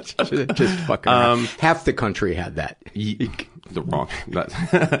 Just fucking around. Half the country had that. The wrong.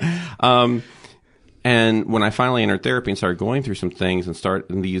 And when I finally entered therapy and started going through some things and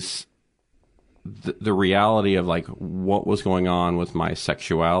the reality of like what was going on with my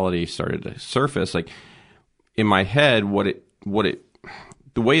sexuality started to surface. Like in my head,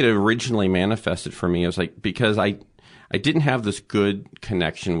 the way it originally manifested for me was like, because I didn't have this good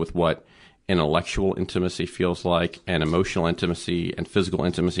connection with what intellectual intimacy feels like, and emotional intimacy and physical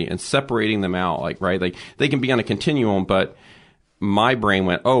intimacy, and separating them out, like, right? Like they can be on a continuum, but my brain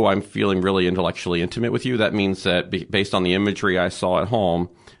went, oh, I'm feeling really intellectually intimate with you. That means that based on the imagery I saw at home,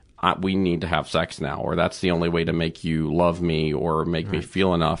 we need to have sex now, or that's the only way to make you love me or make me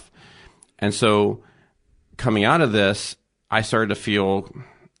feel enough. And so coming out of this, I started to feel,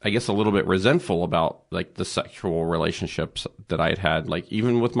 I guess, a little bit resentful about like the sexual relationships that I had, like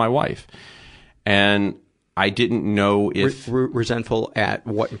even with my wife. And I didn't know if... Resentful at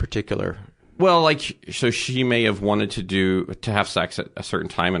what in particular? Well, like, so she may have wanted to have sex at a certain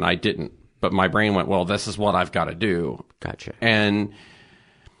time and I didn't. But my brain went, well, this is what I've got to do. Gotcha. And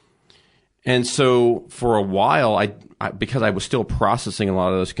so for a while, I because I was still processing a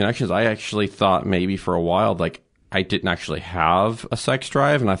lot of those connections, I actually thought maybe for a while, like, I didn't actually have a sex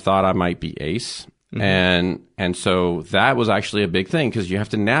drive and I thought I might be ace. Mm-hmm. And so that was actually a big thing, because you have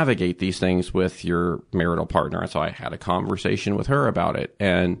to navigate these things with your marital partner. And so I had a conversation with her about it.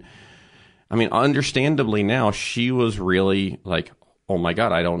 And I mean, understandably now, she was really like, oh my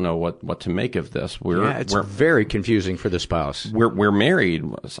God, I don't know what to make of this. It's very confusing for the spouse. We're married.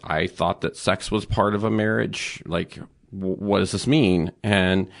 I thought that sex was part of a marriage. Like, what does this mean?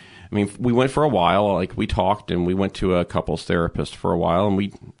 And I mean, we went for a while, like we talked, and we went to a couples therapist for a while, and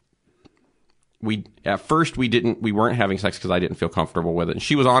we at first we weren't having sex because I didn't feel comfortable with it. And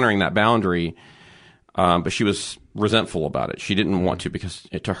she was honoring that boundary, but she was resentful about it. She didn't want to, because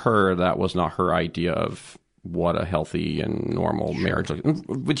to her, that was not her idea of what a healthy and normal marriage looks,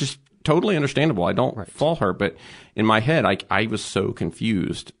 which is totally understandable. I don't fault her, but in my head, I was so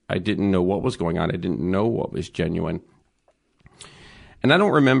confused. I didn't know what was going on. I didn't know what was genuine. And I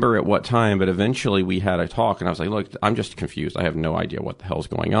don't remember at what time, but eventually we had a talk, and I was like, look, I'm just confused. I have no idea what the hell's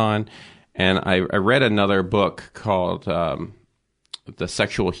going on. And I read another book called The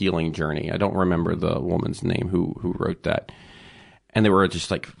Sexual Healing Journey. I don't remember the woman's name who wrote that. And there were just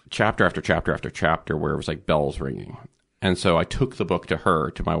like chapter after chapter after chapter where it was like bells ringing. And so I took the book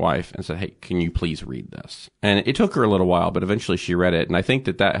to my wife, and said, hey, can you please read this? And it took her a little while, but eventually she read it. And I think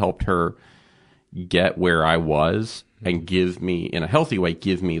that helped her get where I was and give me, in a healthy way,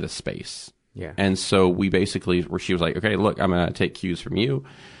 give me the space. Yeah. And so we basically, she was like, okay, look, I'm going to take cues from you,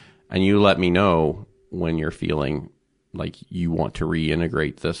 and you let me know when you're feeling like you want to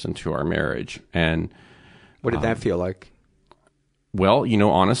reintegrate this into our marriage. And what did that feel like? Well,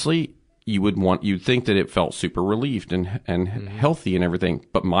 honestly, you'd think that it felt super relieved and healthy and everything.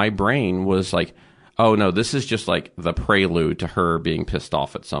 But my brain was like, oh no, this is just like the prelude to her being pissed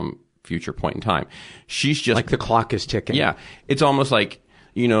off at some future point in time. She's just like the clock is ticking. Yeah. It's almost like,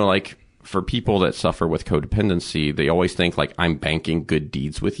 like for people that suffer with codependency, they always think like I'm banking good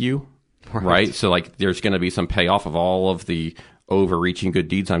deeds with you. Right. So like there's going to be some payoff of all of the overreaching good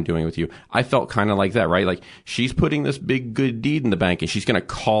deeds I'm doing with you. I felt kind of like that, right? Like she's putting this big good deed in the bank, and she's going to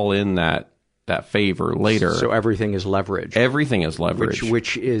call in that favor later. So everything is leverage. Everything is leverage.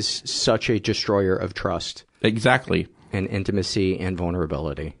 Which is such a destroyer of trust. Exactly. And intimacy and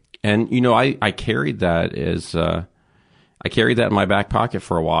vulnerability. And, I carried that in my back pocket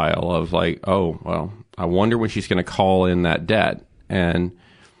for a while of like, oh, well, I wonder when she's going to call in that debt. And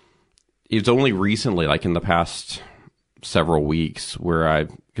it's only recently, like in the past several weeks, where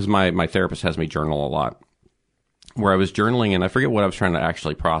because my therapist has me journal a lot, where I was journaling, and I forget what I was trying to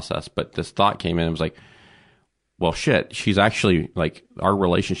actually process, but this thought came in and was like, well, shit, she's actually like, our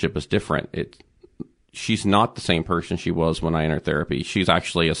relationship is different. She's not the same person she was when I entered therapy. She's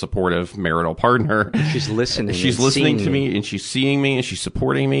actually a supportive marital partner. She's listening. She's listening to me, and she's seeing me, and she's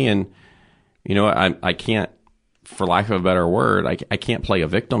supporting me. And, I can't, for lack of a better word, I can't play a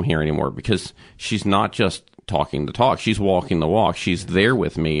victim here anymore, because she's not just talking the talk. She's walking the walk. She's there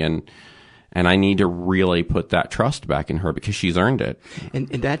with me. And I need to really put that trust back in her, because she's earned it. And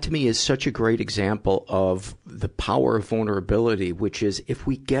that to me is such a great example of the power of vulnerability, which is if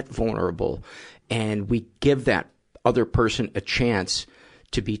we get vulnerable and we give that other person a chance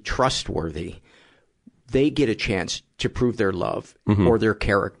to be trustworthy, they get a chance to prove their love or their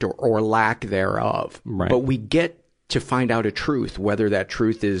character or lack thereof. Right. But we get to find out a truth, whether that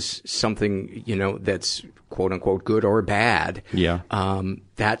truth is something, that's quote unquote good or bad. Yeah.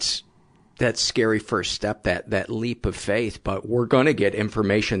 That's scary first step, that leap of faith. But we're going to get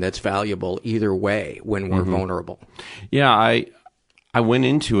information that's valuable either way when we're vulnerable. Yeah. I went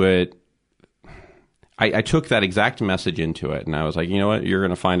into it. I took that exact message into it, and I was like, you know what? You're going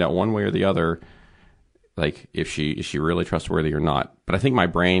to find out one way or the other, like is she really trustworthy or not. But I think my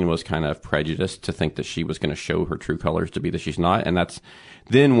brain was kind of prejudiced to think that she was going to show her true colors, to be that she's not. And that's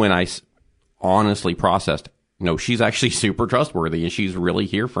then when I honestly processed, no, she's actually super trustworthy, and she's really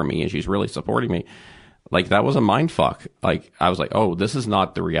here for me, and she's really supporting me. Like, that was a mind fuck. Like, I was like, oh, this is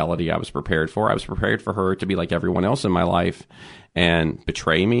not the reality I was prepared for. I was prepared for her to be like everyone else in my life and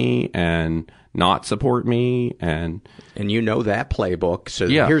betray me and not support me. And that playbook. So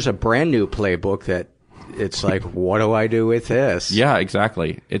yeah. Here's a brand new playbook that it's like, what do I do with this? Yeah,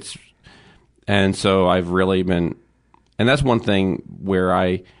 exactly. And so I've really been, and that's one thing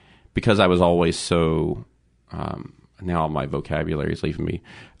where because I was always so, now my vocabulary is leaving me.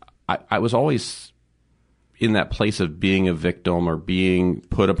 I was always in that place of being a victim or being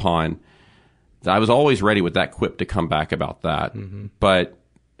put upon. I was always ready with that quip to come back about that. Mm-hmm. But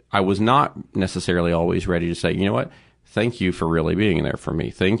I was not necessarily always ready to say, you know what? Thank you for really being there for me.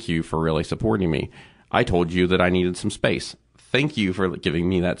 Thank you for really supporting me. I told you that I needed some space. Thank you for giving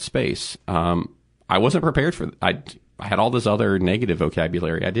me that space. I wasn't prepared for I had all this other negative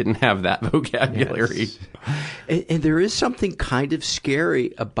vocabulary. I didn't have that vocabulary. Yes. And there is something kind of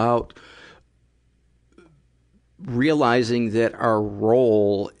scary about realizing that our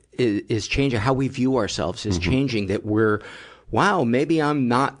role is changing, how we view ourselves is changing, that wow, maybe I'm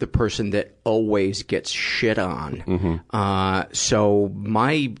not the person that always gets shit on. So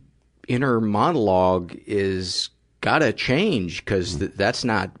my inner monologue is gotta change, because that's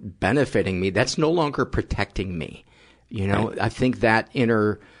not benefiting me. That's no longer protecting me. Right. I think that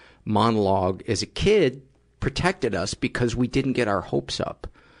inner monologue as a kid protected us because we didn't get our hopes up.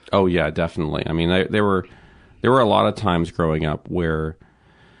 Oh yeah, definitely. I mean, there were a lot of times growing up where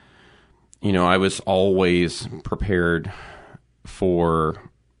I was always prepared for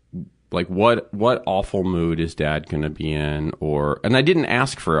like what awful mood is Dad going to be in, and I didn't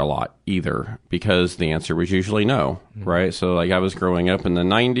ask for a lot either because the answer was usually no, right? So like I was growing up in the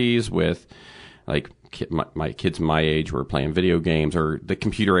 90s with like my kids my age were playing video games, or the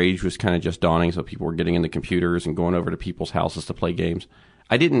computer age was kind of just dawning, so people were getting into computers and going over to people's houses to play games.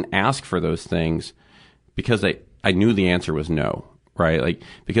 I didn't ask for those things because I knew the answer was no, right? Like,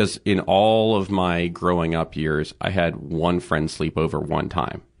 because in all of my growing up years, I had one friend sleep over one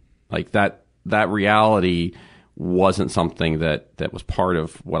time. Like that reality wasn't something that was part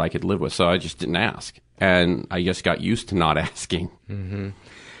of what I could live with. So I just didn't ask. And I just got used to not asking. Mm-hmm.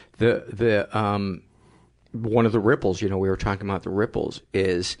 One of the ripples, we were talking about the ripples,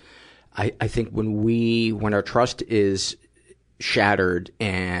 is I think when our trust is shattered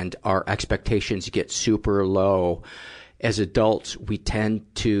and our expectations get super low, as adults, we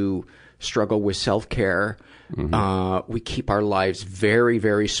tend to struggle with self-care. Mm-hmm. We keep our lives very,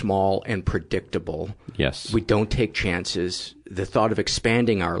 very small and predictable. Yes. We don't take chances. The thought of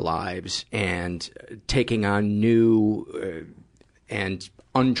expanding our lives and taking on new and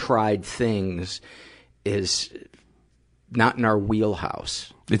untried things is not in our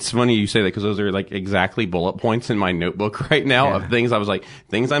wheelhouse. It's funny you say that because those are like exactly bullet points in my notebook right now of things I was like,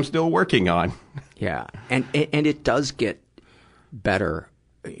 things I'm still working on. Yeah. And it does get better.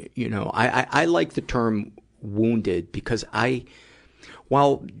 I like the term wounded because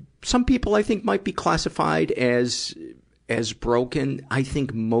while some people I think might be classified as broken, I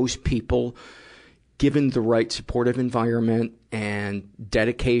think most people, given the right supportive environment and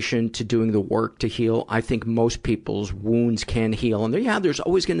dedication to doing the work to heal, I think most people's wounds can heal. And there's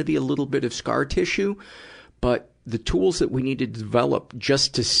always going to be a little bit of scar tissue, but the tools that we need to develop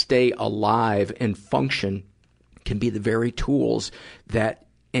just to stay alive and function can be the very tools that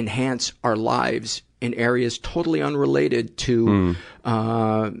enhance our lives in areas totally unrelated to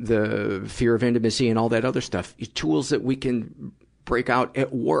the fear of intimacy and all that other stuff. Tools that we can break out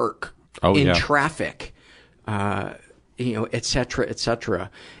at work, traffic, et cetera, et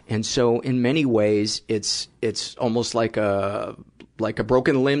cetera. And so in many ways, it's almost like a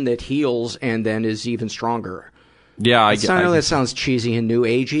broken limb that heals and then is even stronger. Yeah, I know that sounds cheesy and new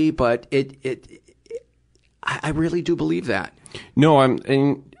agey, but I really do believe that. No,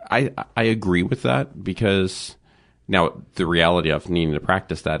 I agree with that, because now the reality of needing to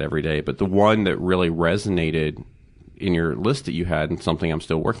practice that every day, but the one that really resonated in your list that you had, and something I'm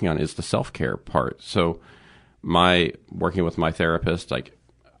still working on, is the self-care part. So working with my therapist, like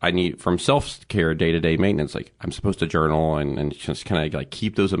I need, from self-care, day-to-day maintenance, like I'm supposed to journal and just kind of like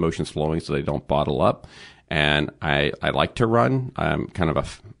keep those emotions flowing so they don't bottle up. And I like to run. I'm kind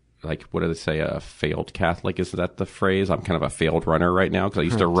of what do they say, a failed Catholic? Is that the phrase? I'm kind of a failed runner right now because I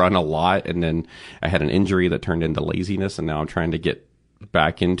used to run a lot, and then I had an injury that turned into laziness, and now I'm trying to get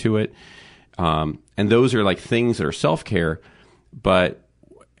back into it. And those are like things that are self-care, but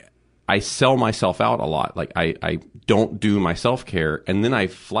I sell myself out a lot. Like I don't do my self-care, and then I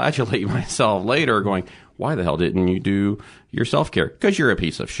flagellate myself later going, why the hell didn't you do your self-care? Because you're a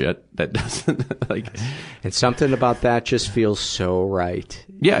piece of shit that doesn't like. And something about that just feels so right.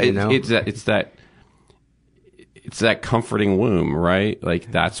 Yeah, it's that comforting womb, right?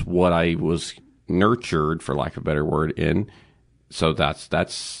 Like that's what I was nurtured, for lack of a better word, in. So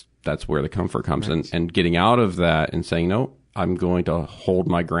that's where the comfort comes in, and getting out of that and saying, no, I'm going to hold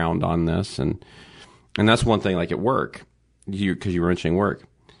my ground on this. And that's one thing, like at work, because you were mentioning work.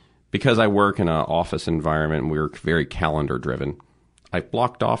 Because I work in an office environment and we're very calendar driven, I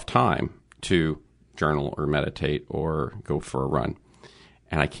blocked off time to journal or meditate or go for a run.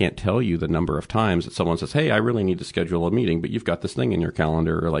 And I can't tell you the number of times that someone says, hey, I really need to schedule a meeting, but you've got this thing in your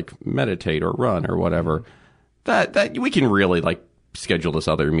calendar, or like meditate or run or whatever, that we can really like schedule this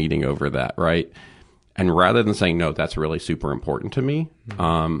other meeting over that, right? And rather than saying, no, that's really super important to me,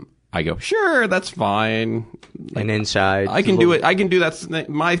 I go, sure, that's fine. And inside, I can do it. I can do that,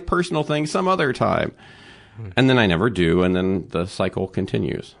 my personal thing, some other time. And then I never do, and then the cycle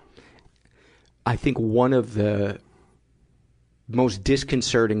continues. I think one of the most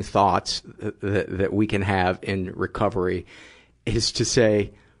disconcerting thoughts that we can have in recovery is to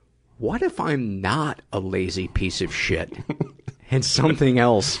say, what if I'm not a lazy piece of shit and something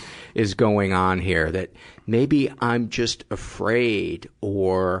else is going on here, that maybe I'm just afraid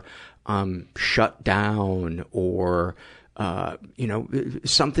or shut down or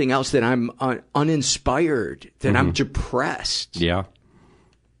something else, that I'm uninspired, that I'm depressed. Yeah,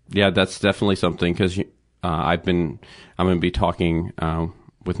 that's definitely something, because I'm going to be talking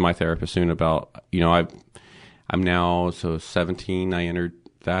with my therapist soon about, I'm now 17. I entered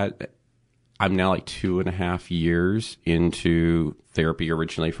that I'm now like 2.5 years into therapy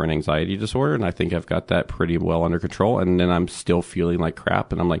originally for an anxiety disorder. And I think I've got that pretty well under control. And then I'm still feeling like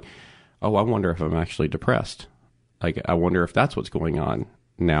crap. And I'm like, oh, I wonder if I'm actually depressed. Like, I wonder if that's what's going on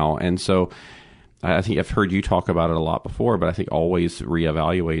now. And so I think I've heard you talk about it a lot before, but I think always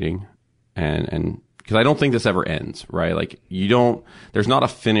reevaluating and because I don't think this ever ends, right? Like there's not a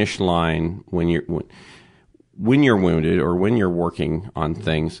finish line when you're wounded or when you're working on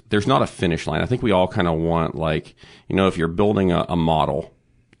things. There's not a finish line. I think we all kind of want, like, if you're building a model,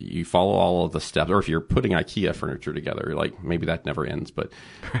 you follow all of the steps, or if you're putting IKEA furniture together, like maybe that never ends, but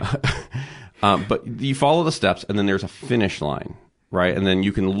you follow the steps and then there's a finish line, right? And then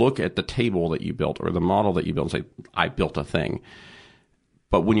you can look at the table that you built or the model that you built and say, I built a thing.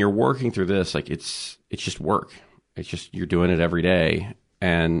 But when you're working through this, like it's just work. It's just, you're doing it every day.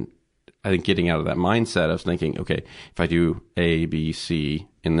 And I think getting out of that mindset of thinking, okay, if I do A, B, C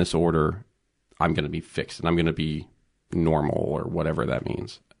in this order, I'm going to be fixed and I'm going to be normal or whatever that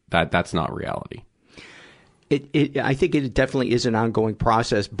means. That's not reality. I think it definitely is an ongoing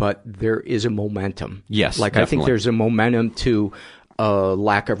process, but there is a momentum. Yes, definitely. I think there's a momentum to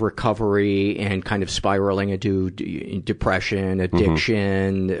lack of recovery and kind of spiraling into depression,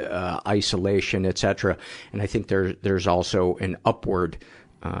 addiction, isolation, etc. And I think there's also an upward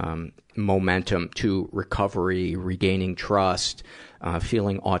momentum to recovery, regaining trust,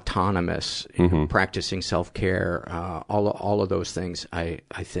 feeling autonomous, practicing self-care, all of those things. I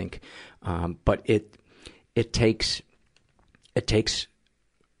think, but it takes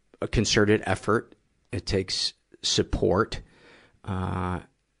a concerted effort. It takes support.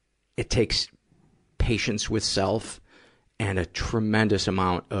 It takes patience with self and a tremendous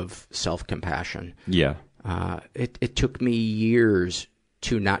amount of self-compassion. Yeah. It took me years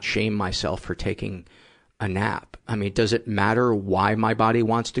to not shame myself for taking a nap. I mean, does it matter why my body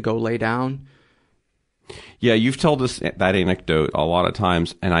wants to go lay down? Yeah, you've told us that anecdote a lot of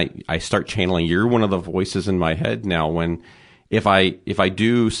times, and I start channeling. You're one of the voices in my head now when if I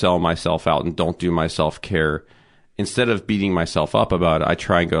do sell myself out and don't do my self-care, instead of beating myself up about it, I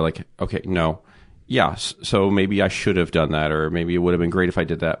try and go like, okay, no, yeah, so maybe I should have done that, or maybe it would have been great if I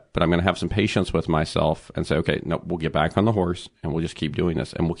did that, but I'm going to have some patience with myself and say, okay, no, we'll get back on the horse and we'll just keep doing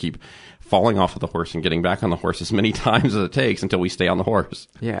this, and we'll keep falling off of the horse and getting back on the horse as many times as it takes until we stay on the horse.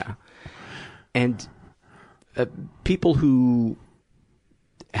 Yeah. And people who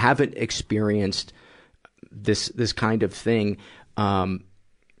haven't experienced this kind of thing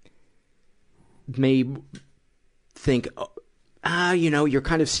may think, you're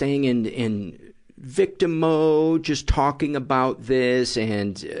kind of staying in victim mode, just talking about this,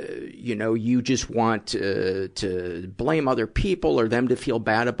 and you just want to blame other people or them to feel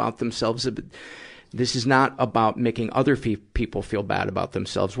bad about themselves. This is not about making other people feel bad about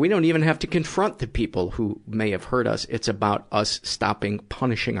themselves. We don't even have to confront the people who may have hurt us. It's about us stopping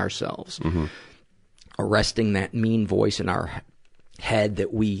punishing ourselves, arresting that mean voice in our head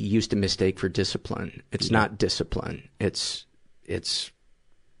that we used to mistake for discipline. It's not discipline. It's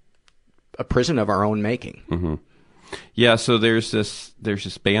a prison of our own making. Mm-hmm. Yeah. So there's this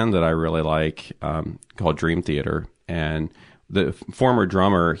band that I really like called Dream Theater, and the former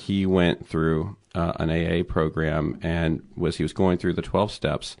drummer, he went through an AA program, and he was going through the 12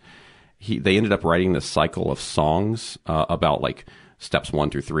 steps. They ended up writing this cycle of songs about like steps 1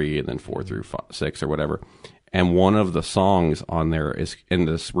 through 3 and then 4 through 6 or whatever. And one of the songs on there is in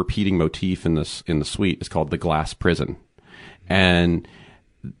this repeating motif in the suite is called The Glass Prison. And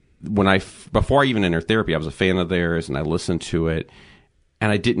before I even entered therapy, I was a fan of theirs and I listened to it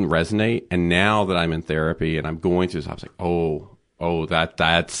and I didn't resonate. And now that I'm in therapy and I'm going through this, I was like, oh,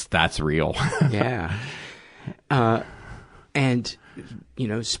 that's real. Yeah. And,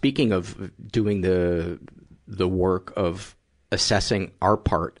 speaking of doing the work of assessing our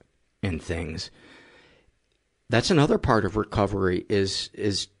part in things, that's another part of recovery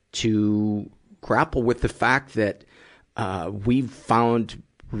is to grapple with the fact that we've found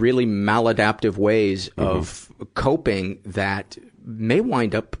really maladaptive ways of coping that may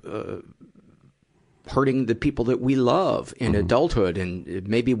wind up hurting the people that we love in adulthood. And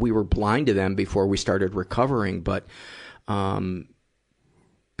maybe we were blind to them before we started recovering, but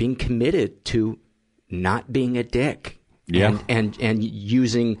being committed to not being a dick. Yeah. And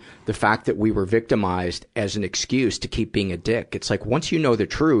using the fact that we were victimized as an excuse to keep being a dick. It's like, once you know the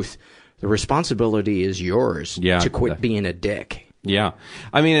truth, the responsibility is yours to quit being a dick. Yeah.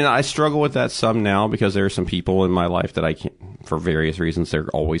 I mean, and I struggle with that some now because there are some people in my life that I can't, for various reasons, they're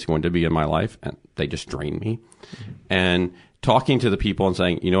always going to be in my life and they just drain me. Mm-hmm. And talking to the people and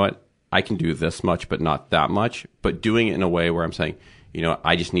saying, you know what, I can do this much, but not that much, but doing it in a way where I'm saying, you know,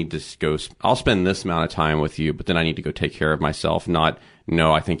 I just need to go, I'll spend this amount of time with you, but then I need to go take care of myself. Not,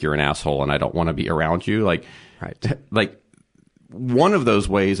 no, I think you're an asshole and I don't want to be around you. Like, right. Like, one of those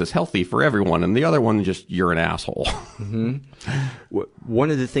ways is healthy for everyone, and the other one, just, you're an asshole. Mm-hmm. One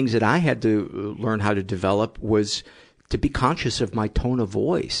of the things that I had to learn how to develop was to be conscious of my tone of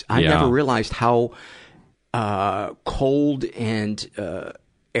voice. I never realized how cold and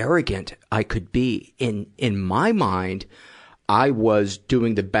arrogant I could be. In my mind, I was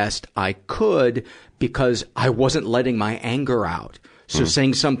doing the best I could because I wasn't letting my anger out. So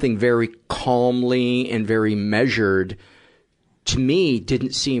saying something very calmly and very measured to me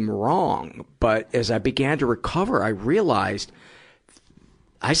didn't seem wrong. But as I began to recover, I realized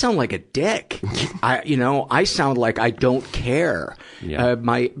I sound like a dick. I sound like I don't care. Yeah.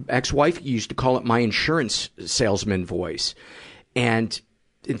 My ex-wife used to call it my insurance salesman voice. And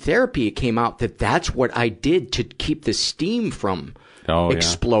in therapy, it came out that that's what I did to keep the steam from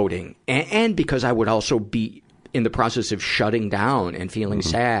exploding. And because I would also be in the process of shutting down and feeling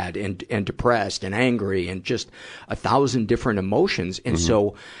sad and depressed and angry and just 1,000 different emotions. And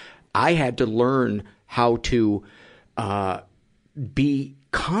so I had to learn how to be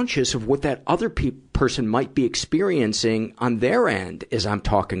conscious of what that other person might be experiencing on their end as I'm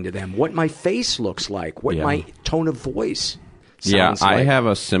talking to them, what my face looks like, what my tone of voice sounds like. I have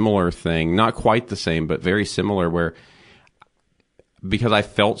a similar thing, not quite the same, but very similar, where because I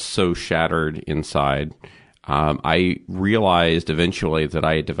felt so shattered inside, I realized eventually that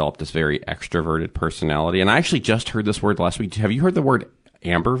I had developed this very extroverted personality. And I actually just heard this word last week. Have you heard the word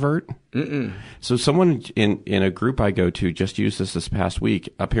ambivert? Mm-mm. So someone in a group I go to just used this past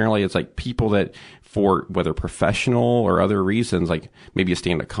week. Apparently it's like people that, for whether professional or other reasons, like maybe a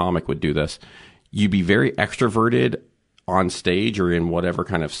stand-up comic would do this, you'd be very extroverted on stage or in whatever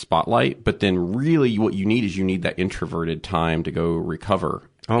kind of spotlight, but then really what you need is that introverted time to go recover.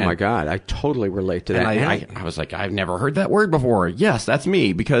 Oh, my God. I totally relate to that. And I was like, I've never heard that word before. Yes, that's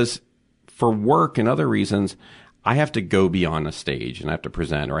me. Because for work and other reasons, I have to go beyond a stage and I have to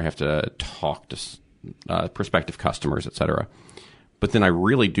present or I have to talk to prospective customers, et cetera. But then I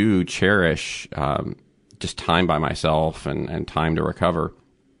really do cherish just time by myself and time to recover.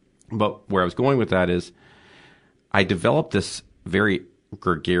 But where I was going with that is I developed this very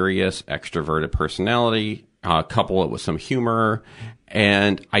gregarious, extroverted personality, couple it with some humor,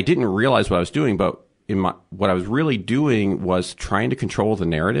 and I didn't realize what I was doing, but what I was really doing was trying to control the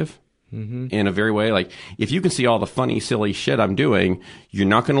narrative in a very way. Like, if you can see all the funny, silly shit I'm doing, you're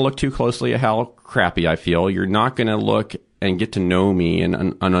not going to look too closely at how crappy I feel. You're not going to look and get to know me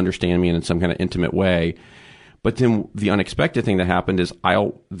and understand me in some kind of intimate way. But then the unexpected thing that happened is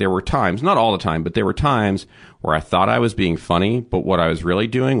there were times, not all the time, but there were times where I thought I was being funny, but what I was really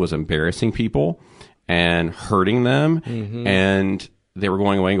doing was embarrassing people and hurting them. And they were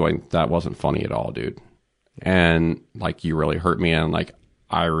going away and going, that wasn't funny at all, dude. And like, you really hurt me. And like,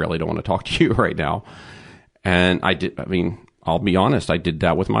 I really don't want to talk to you right now. And I'll be honest, I did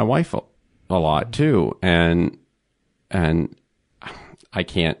that with my wife a lot too. And I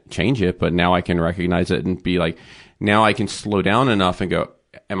can't change it, but now I can recognize it and be like, now I can slow down enough and go,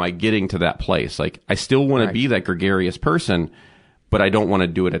 am I getting to that place? Like, I still want to be that gregarious person, but I don't want to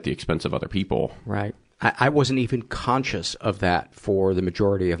do it at the expense of other people. Right. I wasn't even conscious of that for the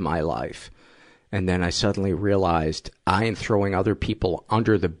majority of my life. And then I suddenly realized I am throwing other people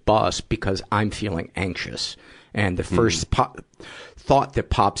under the bus because I'm feeling anxious. And the first thought that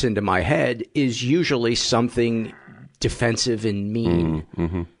pops into my head is usually something defensive and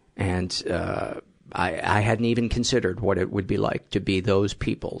mean. And I hadn't even considered what it would be like to be those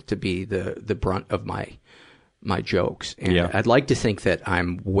people, to be the brunt of my jokes. And I'd like to think that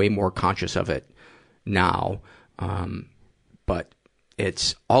I'm way more conscious of it now. But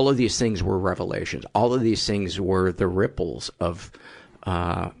it's all of these things were revelations. All of these things were the ripples of,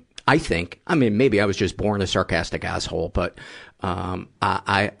 I think, maybe I was just born a sarcastic asshole, but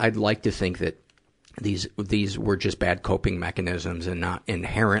I'd like to think that these were just bad coping mechanisms and not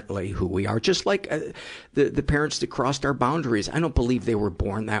inherently who we are. Just like the parents that crossed our boundaries. I don't believe they were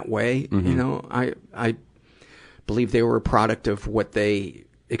born that way. You know, I believe they were a product of what they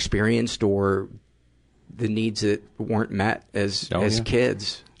experienced or the needs that weren't met as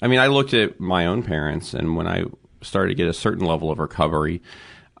kids. I mean, I looked at my own parents, and when I started to get a certain level of recovery,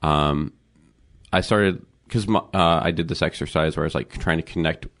 I started, because I did this exercise where I was like trying to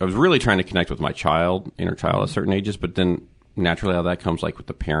connect. I was really trying to connect with my inner child at certain ages, but then naturally how that comes like with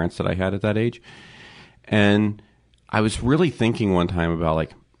the parents that I had at that age. And I was really thinking one time about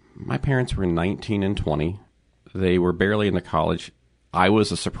like, my parents were 19 and 20. They were barely into college. I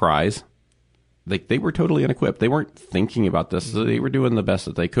was a surprise. like they were totally unequipped. They weren't thinking about this. So they were doing the best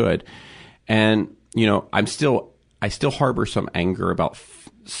that they could. And, you know, I still harbor some anger about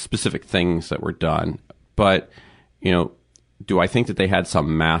specific things that were done. But, you know, do I think that they had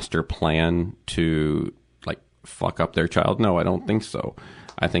some master plan to like fuck up their child? No, I don't think so.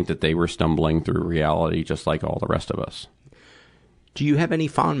 I think that they were stumbling through reality just like all the rest of us. Do you have any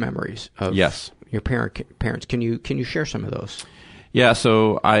fond memories of yes. your parents? Can you share some of those? Yeah,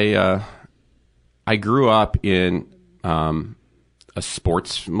 so I grew up in a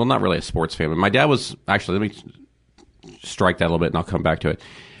sports, well, not really a sports family. My dad was actually, let me strike that a little bit and I'll come back to it.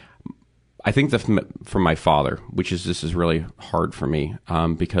 I think from my father, this is really hard for me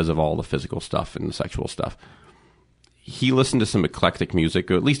because of all the physical stuff and the sexual stuff. He listened to some eclectic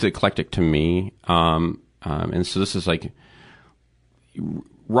music, or at least eclectic to me. And so this is like,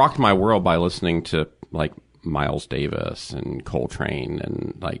 rocked my world by listening to like Miles Davis and Coltrane,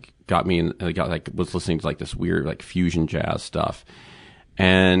 and like was listening to like this weird like fusion jazz stuff.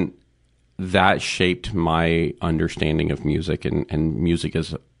 And that shaped my understanding of music, and music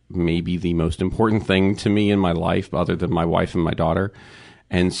is maybe the most important thing to me in my life other than my wife and my daughter.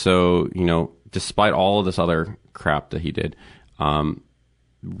 And so, you know, despite all of this other crap that he did,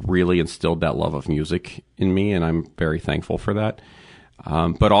 really instilled that love of music in me, and I'm very thankful for that.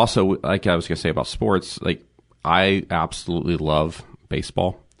 But also, like I was going to say about sports, like I absolutely love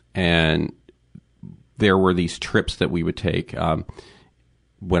baseball, and there were these trips that we would take.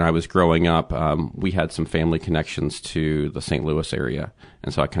 When I was growing up, we had some family connections to the St. Louis area,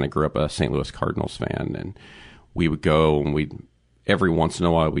 and so I kind of grew up a St. Louis Cardinals fan, and we would go, and every once in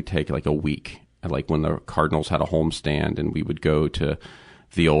a while we'd take like a week, like when the Cardinals had a homestand, and we would go to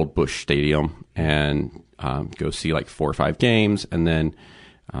the old Busch Stadium and go see like 4 or 5 games, and then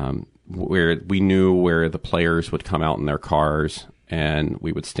where we knew where the players would come out in their cars, and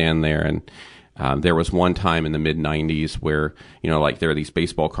we would stand there. And there was one time in the mid-'90s where, you know, like there are these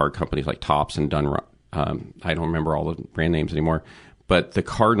baseball card companies like Topps and Dunlop. I don't remember all the brand names anymore, but the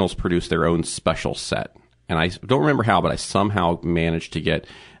Cardinals produced their own special set. And I don't remember how, but I somehow managed to get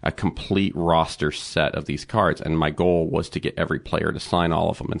a complete roster set of these cards. And my goal was to get every player to sign all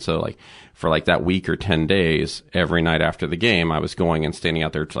of them. And so like for like that week or 10 days, every night after the game, I was going and standing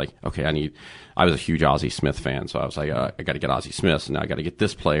out there to like, okay, I was a huge Ozzie Smith fan. So I was like, I got to get Ozzie Smith. And now I got to get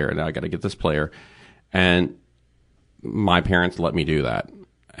this player. And now I got to get this player. And my parents let me do that.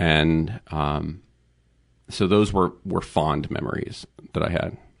 And so those were fond memories that I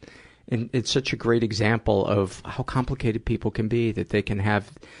had. And it's such a great example of how complicated people can be, that they can have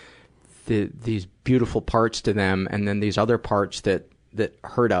these beautiful parts to them, and then these other parts that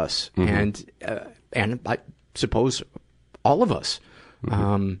hurt us, mm-hmm. and I suppose all of us,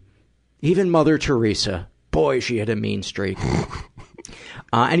 mm-hmm. Even Mother Teresa. Boy, she had a mean streak.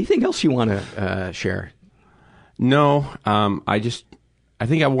 Anything else you want to share? No, I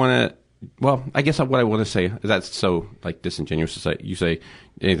think I want to. Well, I guess what I want to say is that's so like disingenuous to say. You say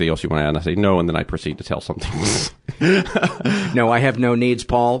anything else you want to add, and I say no, and then I proceed to tell something. No, I have no needs,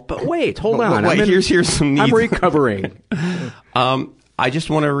 Paul. But wait, hold on. Wait, here's some needs. I'm recovering. I just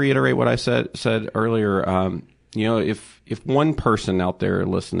want to reiterate what I said earlier. You know, if one person out there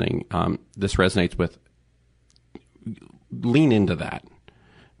listening, this resonates with, lean into that.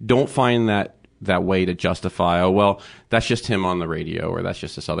 Don't find that way to justify, oh, well, that's just him on the radio, or that's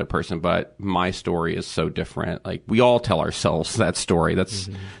just this other person, but my story is so different. Like, we all tell ourselves that story.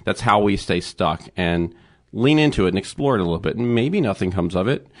 That's how we stay stuck. And lean into it and explore it a little bit. And maybe nothing comes of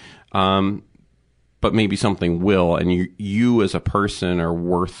it, but maybe something will. And you as a person are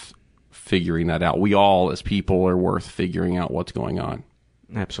worth figuring that out. We all as people are worth figuring out what's going on.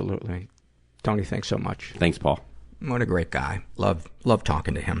 Absolutely. Tony, thanks so much. Thanks, Paul. What a great guy. Love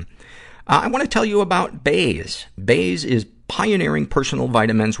talking to him. I want to tell you about Baze. Baze is pioneering personal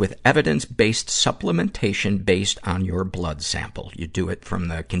vitamins with evidence-based supplementation based on your blood sample. You do it from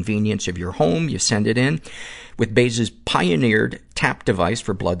the convenience of your home. You send it in. With Baze's pioneered tap device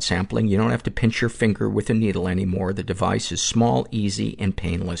for blood sampling, you don't have to pinch your finger with a needle anymore. The device is small, easy, and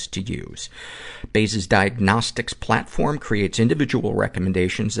painless to use. Baze's diagnostics platform creates individual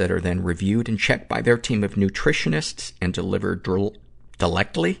recommendations that are then reviewed and checked by their team of nutritionists and delivered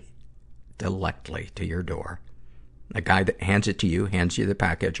directly to your door. The guy that hands it to you hands you the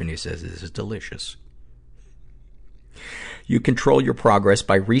package, and he says, this is delicious. You control your progress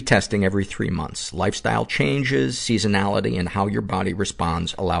by retesting every 3 months. Lifestyle changes, seasonality, and how your body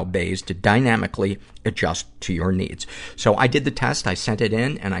responds allow Baze to dynamically adjust to your needs. So I did the test, I sent it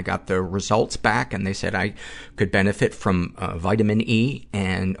in, and I got the results back, and they said I could benefit from vitamin E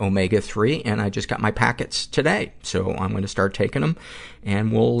and omega-3, and I just got my packets today. So I'm going to start taking them,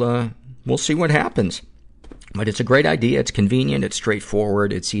 and we'll we'll see what happens. But it's a great idea. It's convenient. It's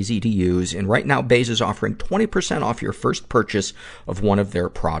straightforward. It's easy to use. And right now, Béis is offering 20% off your first purchase of one of their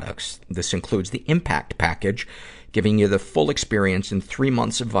products. This includes the Impact Package, giving you the full experience in 3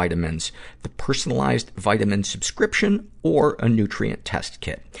 months of vitamins, the personalized vitamin subscription, or a nutrient test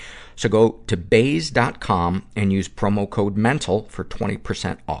kit. So go to Béis.com and use promo code MENTAL for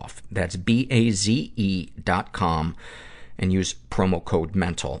 20% off. That's BAZE.com and use promo code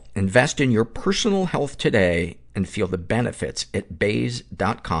MENTAL. Invest in your personal health today and feel the benefits at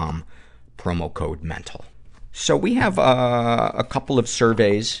Béis.com, promo code MENTAL. So we have a couple of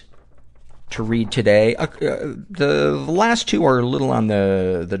surveys to read today. The last two are a little on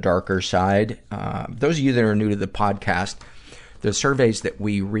the darker side. Those of you that are new to the podcast, the surveys that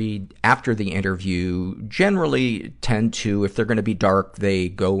we read after the interview generally tend to, if they're going to be dark, they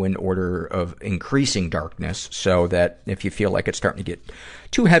go in order of increasing darkness, so that if you feel like it's starting to get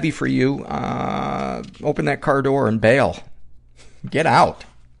too heavy for you, open that car door and bail. Get out.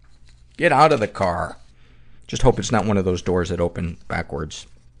 Get out of the car. Just hope it's not one of those doors that open backwards.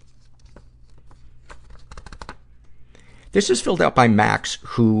 This is filled out by Max,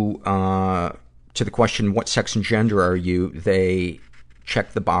 who, to the question, what sex and gender are you? They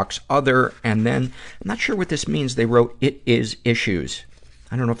checked the box other, and then, I'm not sure what this means, they wrote, it is issues.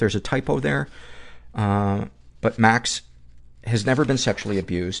 I don't know if there's a typo there, but Max has never been sexually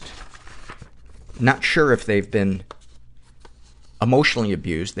abused. Not sure if they've been emotionally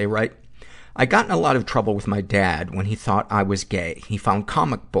abused. They write, I got in a lot of trouble with my dad when he thought I was gay. He found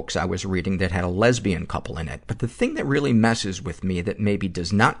comic books I was reading that had a lesbian couple in it. But the thing that really messes with me that maybe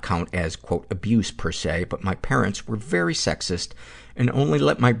does not count as, quote, abuse per se, but my parents were very sexist and only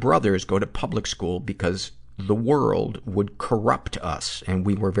let my brothers go to public school because the world would corrupt us, and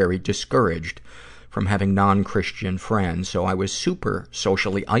we were very discouraged from having non-Christian friends, so I was super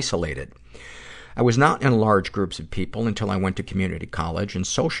socially isolated. I was not in large groups of people until I went to community college, and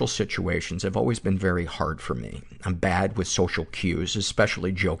social situations have always been very hard for me. I'm bad with social cues,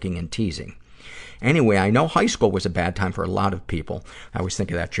 especially joking and teasing. Anyway, I know high school was a bad time for a lot of people. I always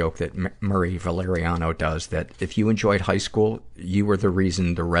think of that joke that Murray Valeriano does, that if you enjoyed high school, you were the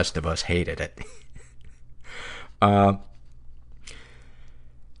reason the rest of us hated it.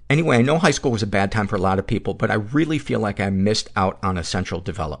 Anyway, I know high school was a bad time for a lot of people, but I really feel like I missed out on essential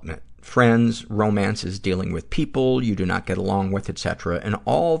development. Friends, romances, dealing with people you do not get along with, etc. And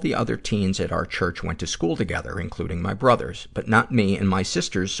all the other teens at our church went to school together, including my brothers, but not me and my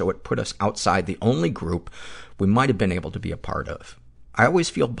sisters, so it put us outside the only group we might have been able to be a part of. I always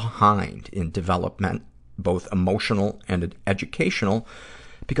feel behind in development, both emotional and educational,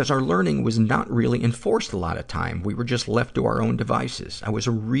 because our learning was not really enforced a lot of time. We were just left to our own devices. I was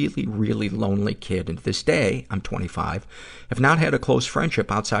a really, really lonely kid, and to this day, I'm 25, have not had a close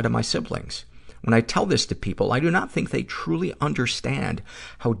friendship outside of my siblings. When I tell this to people, I do not think they truly understand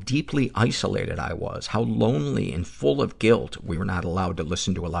how deeply isolated I was, how lonely and full of guilt. We were not allowed to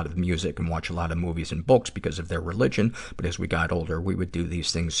listen to a lot of music and watch a lot of movies and books because of their religion, but as we got older, we would do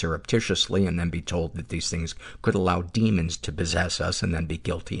these things surreptitiously and then be told that these things could allow demons to possess us and then be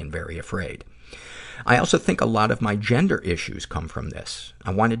guilty and very afraid. I also think a lot of my gender issues come from this.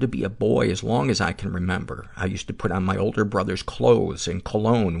 I wanted to be a boy as long as I can remember. I used to put on my older brother's clothes and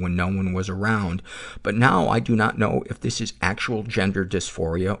cologne when no one was around. But now I do not know if this is actual gender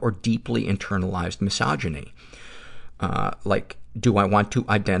dysphoria or deeply internalized misogyny. Do I want to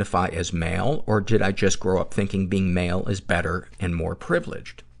identify as male, or did I just grow up thinking being male is better and more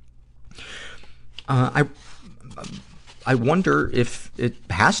privileged? I wonder if it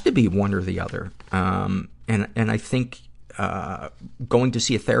has to be one or the other. And I think, going to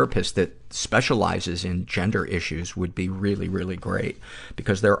see a therapist that specializes in gender issues would be really, really great,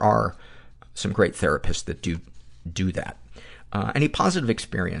 because there are some great therapists that do that. Any positive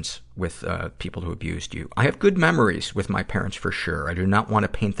experience with people who abused you? I have good memories with my parents for sure. I do not want to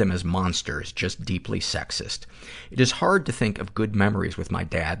paint them as monsters, just deeply sexist. It is hard to think of good memories with my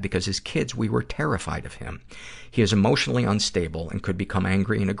dad because as kids we were terrified of him. He is emotionally unstable and could become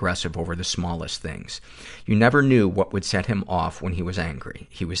angry and aggressive over the smallest things. You never knew what would set him off when he was angry.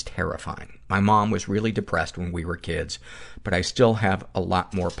 He was terrifying. My mom was really depressed when we were kids, but I still have a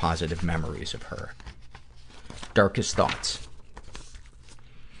lot more positive memories of her. Darkest thoughts.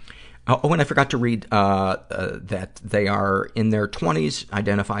 Oh, and I forgot to read that they are in their 20s,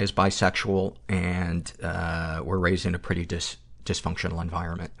 identify as bisexual, and were raised in a pretty dysfunctional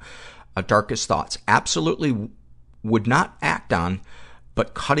environment. Darkest thoughts. Absolutely would not act on,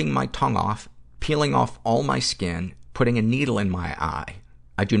 but cutting my tongue off, peeling off all my skin, putting a needle in my eye.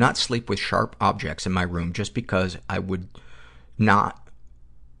 I do not sleep with sharp objects in my room just because I would not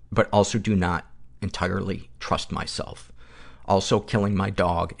but also do not entirely trust myself. Also killing my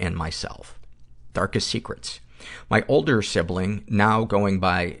dog and myself. Darkest secrets. My older sibling, now going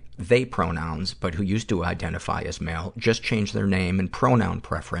by they pronouns, but who used to identify as male, just changed their name and pronoun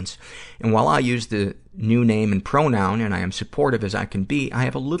preference. And while I use the new name and pronoun, and I am supportive as I can be, I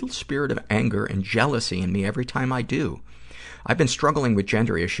have a little spirit of anger and jealousy in me every time I do. I've been struggling with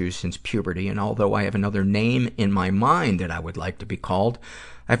gender issues since puberty, and although I have another name in my mind that I would like to be called,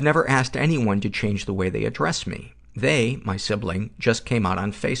 I've never asked anyone to change the way they address me. They, my sibling, just came out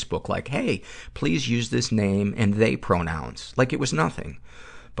on Facebook like, hey, please use this name and they pronouns, like it was nothing.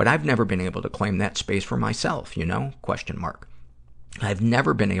 But I've never been able to claim that space for myself, you know? ? I've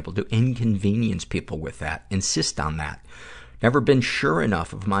never been able to inconvenience people with that, insist on that. Never been sure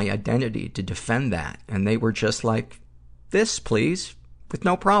enough of my identity to defend that. And they were just like, this, please, with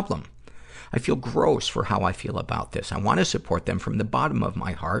no problem. I feel gross for how I feel about this. I want to support them from the bottom of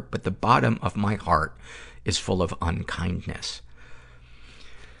my heart, but the bottom of my heart is full of unkindness.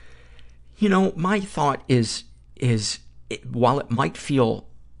 You know, my thought is while it might feel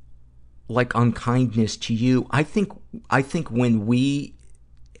like unkindness to you, I think when we,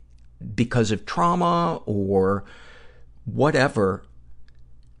 because of trauma or whatever,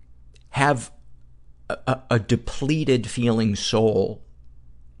 have a depleted feeling soul,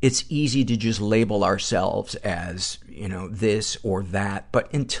 it's easy to just label ourselves as, you know, this or that.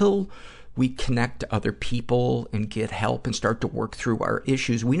 But until we connect to other people and get help and start to work through our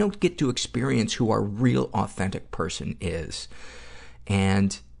issues, we don't get to experience who our real authentic person is.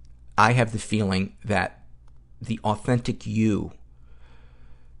 And I have the feeling that the authentic you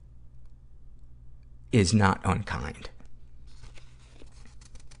is not unkind.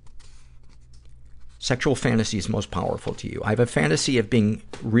 Sexual fantasies most powerful to you. I have a fantasy of being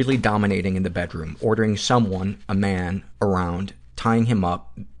really dominating in the bedroom, ordering someone, a man, around, tying him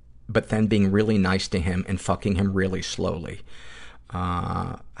up, but then being really nice to him and fucking him really slowly.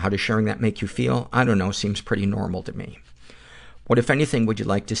 How does sharing that make you feel? I don't know. Seems pretty normal to me. What, if anything, would you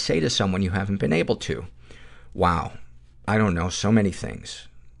like to say to someone you haven't been able to? Wow. I don't know. So many things.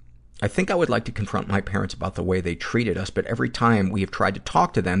 I think I would like to confront my parents about the way they treated us, but every time we have tried to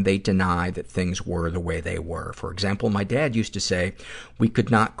talk to them, they deny that things were the way they were. For example, my dad used to say we could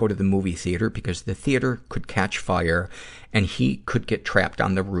not go to the movie theater because the theater could catch fire and he could get trapped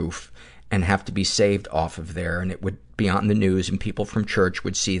on the roof and have to be saved off of there, and it would be on the news and people from church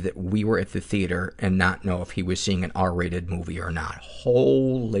would see that we were at the theater and not know if he was seeing an R-rated movie or not.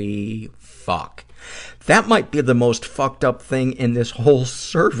 Holy fuck. That might be the most fucked up thing in this whole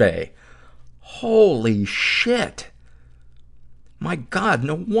survey. Holy shit. My God,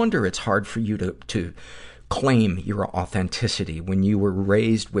 no wonder it's hard for you to claim your authenticity when you were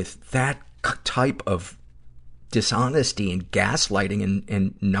raised with that type of dishonesty and gaslighting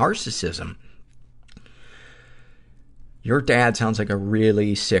and narcissism. Your dad sounds like a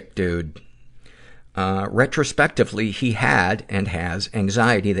really sick dude. Retrospectively, he had and has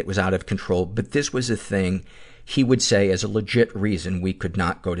anxiety that was out of control, but this was a thing he would say as a legit reason we could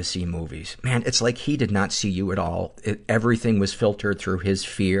not go to see movies. Man, it's like he did not see you at all. Everything was filtered through his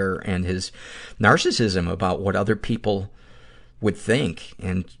fear and his narcissism about what other people would think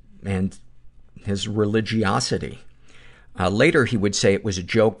and his religiosity. Later he would say it was a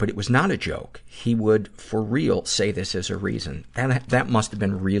joke, but it was not a joke. He would, for real, say this as a reason. That must have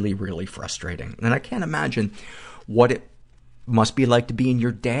been really, really frustrating. And I can't imagine what it must be like to be in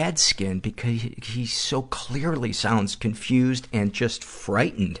your dad's skin, because he so clearly sounds confused and just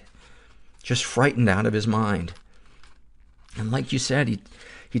frightened out of his mind. And like you said,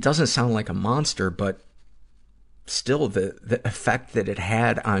 he doesn't sound like a monster, but still the effect that it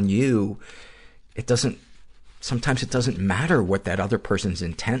had on you, sometimes it doesn't matter what that other person's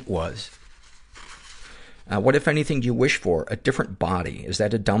intent was. What, if anything, do you wish for? A different body. Is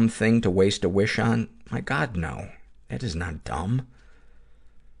that a dumb thing to waste a wish on? My God, no. That is not dumb.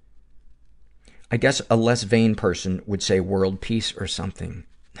 I guess a less vain person would say world peace or something.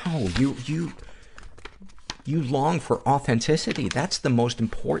 No, you long for authenticity. That's the most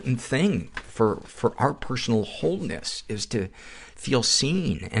important thing for our personal wholeness, is to feel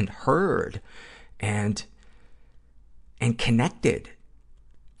seen and heard and connected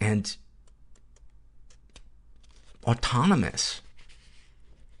and autonomous.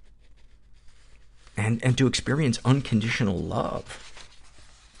 And to experience unconditional love.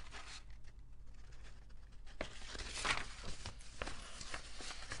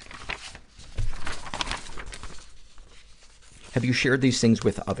 Have you shared these things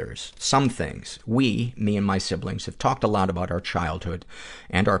with others? Some things. Me and my siblings, have talked a lot about our childhood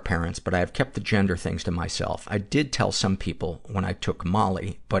and our parents, but I have kept the gender things to myself. I did tell some people when I took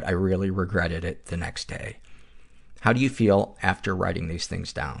Molly, but I really regretted it the next day. How do you feel after writing these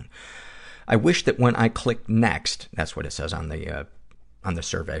things down? I wish that when I click next, that's what it says on the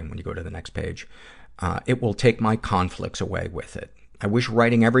survey when you go to the next page, it will take my conflicts away with it. I wish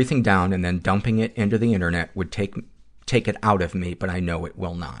writing everything down and then dumping it into the internet would take it out of me, but I know it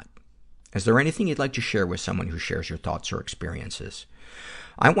will not. Is there anything you'd like to share with someone who shares your thoughts or experiences?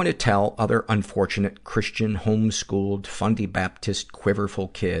 I want to tell other unfortunate Christian, homeschooled, Fundy Baptist, quiverful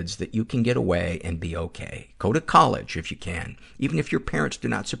kids that you can get away and be okay. Go to college if you can, even if your parents do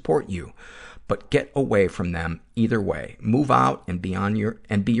not support you. But get away from them either way. Move out and be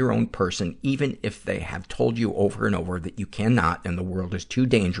your own person, even if they have told you over and over that you cannot and the world is too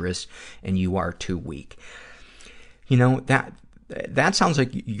dangerous and you are too weak. You know, that sounds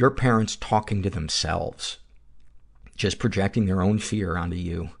like your parents talking to themselves, just projecting their own fear onto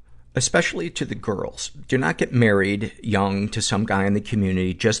you. Especially to the girls. Do not get married young to some guy in the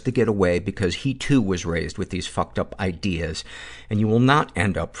community just to get away because he too was raised with these fucked up ideas, and you will not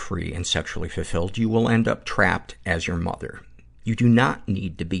end up free and sexually fulfilled. You will end up trapped as your mother. You do not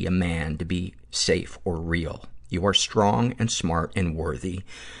need to be a man to be safe or real. You are strong and smart and worthy.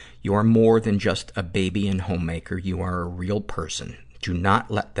 You are more than just a baby and homemaker. You are a real person. Do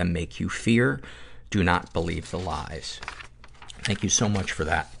not let them make you fear. Do not believe the lies. Thank you so much for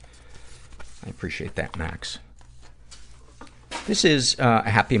that. I appreciate that, Max. This is a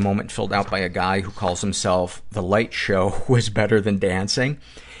happy moment filled out by a guy who calls himself The Light Show Was Better Than Dancing.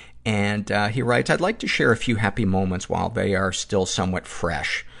 And he writes, I'd like to share a few happy moments while they are still somewhat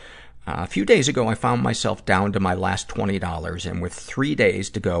fresh. A few days ago, I found myself down to my last $20, and with 3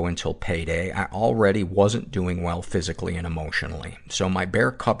 days to go until payday, I already wasn't doing well physically and emotionally. So my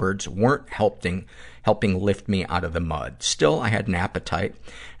bare cupboards weren't helping lift me out of the mud. Still, I had an appetite,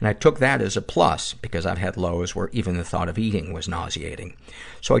 and I took that as a plus, because I've had lows where even the thought of eating was nauseating.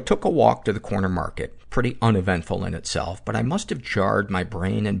 So I took a walk to the corner market, pretty uneventful in itself, but I must have jarred my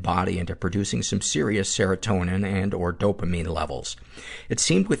brain and body into producing some serious serotonin and or dopamine levels. It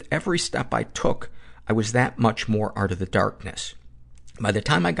seemed with every step I took, I was that much more out of the darkness. By the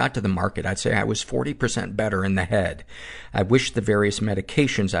time I got to the market, I'd say I was 40% better in the head. I wish the various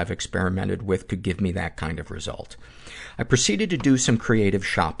medications I've experimented with could give me that kind of result. I proceeded to do some creative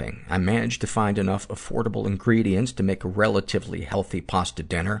shopping. I managed to find enough affordable ingredients to make a relatively healthy pasta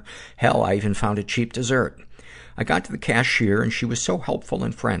dinner. Hell, I even found a cheap dessert. I got to the cashier and she was so helpful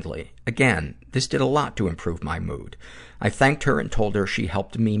and friendly. Again, this did a lot to improve my mood. I thanked her and told her she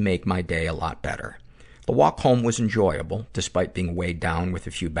helped me make my day a lot better. The walk home was enjoyable, despite being weighed down with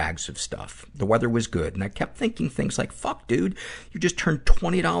a few bags of stuff. The weather was good, and I kept thinking things like, fuck, dude, you just turned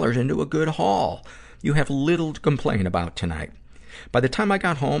 $20 into a good haul. You have little to complain about tonight. By the time I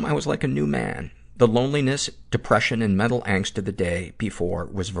got home, I was like a new man. The loneliness, depression, and mental angst of the day before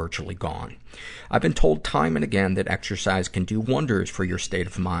was virtually gone. I've been told time and again that exercise can do wonders for your state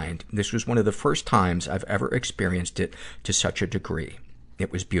of mind. This was one of the first times I've ever experienced it to such a degree.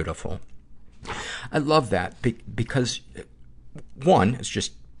 It was beautiful. I love that because, one, it's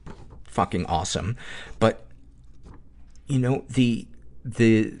just fucking awesome. But, you know, the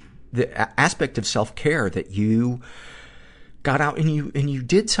aspect of self-care that you got out and you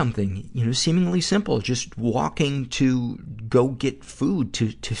did something, you know, seemingly simple, just walking to go get food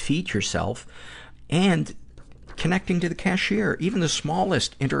to feed yourself and connecting to the cashier. Even the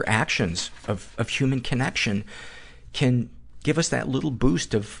smallest interactions of human connection can give us that little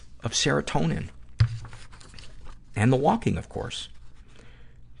boost of serotonin. And the walking, of course.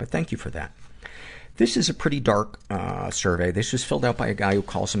 But thank you for that. This is a pretty dark survey. This was filled out by a guy who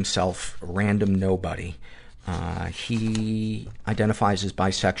calls himself Random Nobody. He identifies as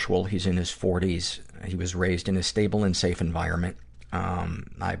bisexual. He's in his 40s. He was raised in a stable and safe environment.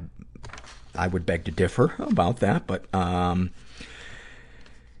 I would beg to differ about that, but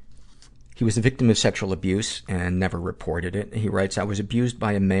he was a victim of sexual abuse and never reported it. He writes, I was abused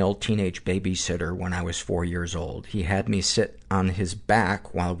by a male teenage babysitter when I was 4 years old. He had me sit on his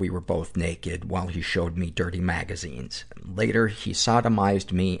back while we were both naked, while he showed me dirty magazines. Later, he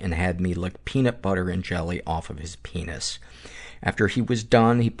sodomized me and had me lick peanut butter and jelly off of his penis. After he was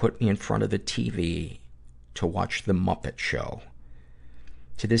done, he put me in front of the TV to watch The Muppet Show.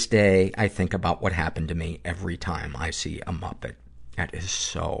 To this day, I think about what happened to me every time I see a Muppet. That is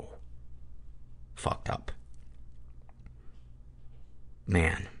so fucked up.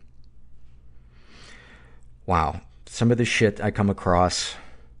 Man. Wow. Some of the shit I come across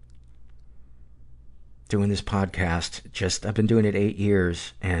doing this podcast. I've been doing it 8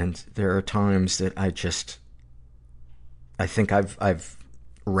 years, and there are times that I think I've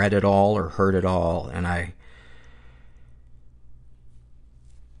read it all or heard it all, and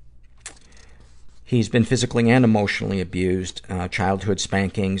he's been physically and emotionally abused, childhood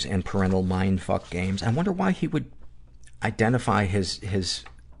spankings and parental mindfuck games. I wonder why he would identify his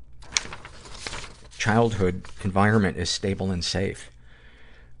childhood environment as stable and safe.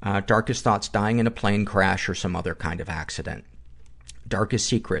 Darkest thoughts, dying in a plane crash or some other kind of accident. Darkest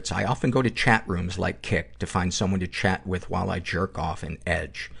secrets, I often go to chat rooms like Kik to find someone to chat with while I jerk off and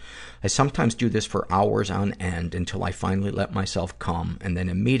edge. I sometimes do this for hours on end until I finally let myself come, and then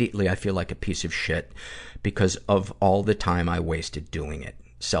immediately I feel like a piece of shit because of all the time I wasted doing it.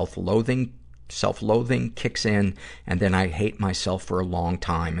 Self-loathing kicks in, and then I hate myself for a long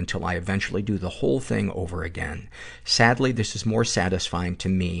time until I eventually do the whole thing over again. Sadly, this is more satisfying to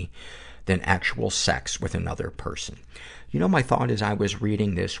me than actual sex with another person. You know, my thought as I was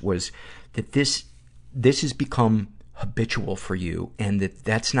reading this was that this has become habitual for you, and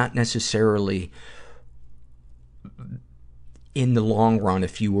that's not necessarily in the long run.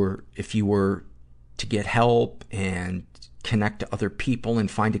 If you were to get help and connect to other people and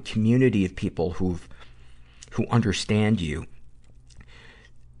find a community of people who understand you,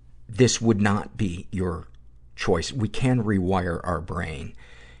 this would not be your choice. We can rewire our brain,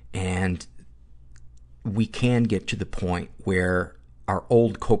 and we can get to the point where our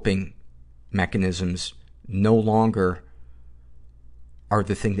old coping mechanisms no longer are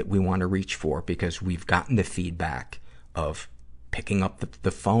the thing that we want to reach for, because we've gotten the feedback of picking up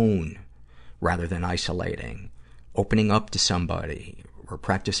the phone rather than isolating, opening up to somebody, or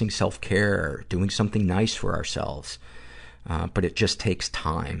practicing self-care, doing something nice for ourselves. But it just takes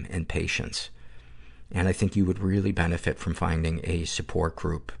time and patience. And I think you would really benefit from finding a support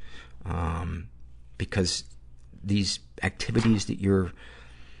group, because these activities that you're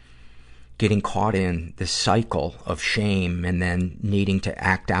getting caught in, this cycle of shame and then needing to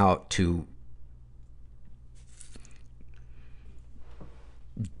act out to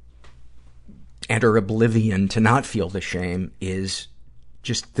enter oblivion to not feel the shame, is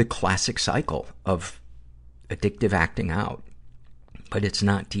just the classic cycle of addictive acting out. But it's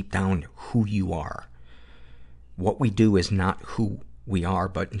not deep down who you are. What we do is not who we are,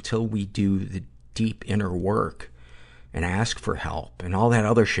 but until we do the deep inner work and ask for help and all that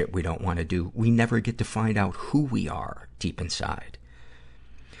other shit we don't want to do, we never get to find out who we are deep inside.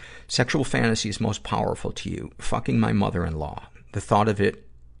 Sexual fantasies most powerful to you. Fucking my mother-in-law. The thought of it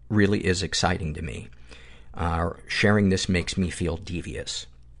really is exciting to me. Sharing this makes me feel devious.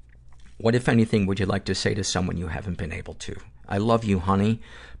 What, if anything, would you like to say to someone you haven't been able to? I love you, honey,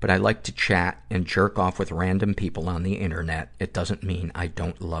 but I like to chat and jerk off with random people on the internet. It doesn't mean I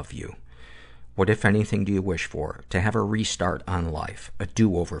don't love you. What, if anything, do you wish for? To have a restart on life, a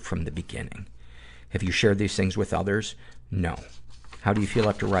do-over from the beginning. Have you shared these things with others? No. How do you feel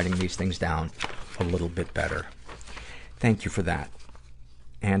after writing these things down? A little bit better. Thank you for that.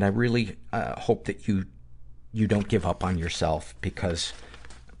 And I really hope that you don't give up on yourself, because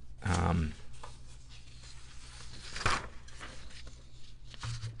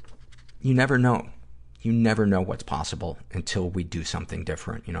you never know. You never know what's possible until we do something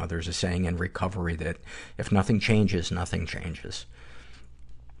different. You know, there's a saying in recovery that if nothing changes, nothing changes.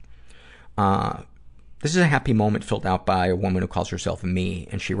 This is a happy moment filled out by a woman who calls herself Me,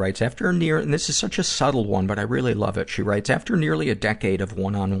 and she writes, and this is such a subtle one, but I really love it. She writes, after nearly a decade of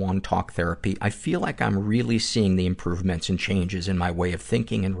one-on-one talk therapy, I feel like I'm really seeing the improvements and changes in my way of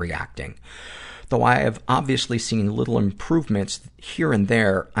thinking and reacting. Though I have obviously seen little improvements here and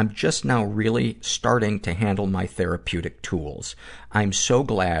there, I'm just now really starting to handle my therapeutic tools. I'm so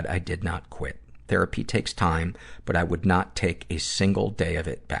glad I did not quit. Therapy takes time, but I would not take a single day of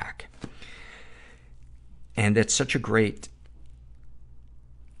it back. And it's such a great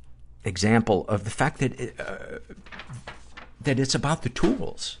example of the fact that that it's about the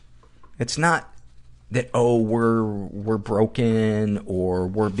tools. It's not that, we're broken or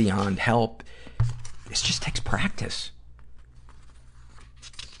we're beyond help. It just takes practice.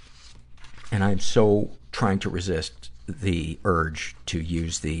 And I'm so trying to resist the urge to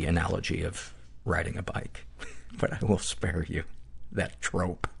use the analogy of riding a bike. But I will spare you that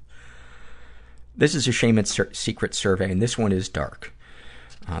trope. This is a Shame and Secret survey, and this one is dark.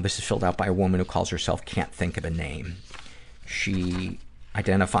 This is filled out by a woman who calls herself Can't Think of a Name. She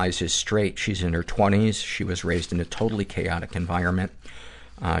identifies as straight. She's in her 20s. She was raised in a totally chaotic environment.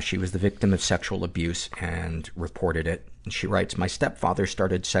 She was the victim of sexual abuse and reported it. And she writes, my stepfather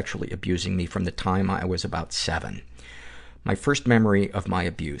started sexually abusing me from the time I was about 7. My first memory of my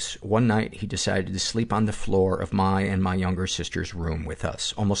abuse. One night, he decided to sleep on the floor of my and my younger sister's room with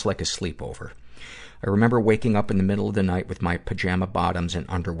us, almost like a sleepover. I remember waking up in the middle of the night with my pajama bottoms and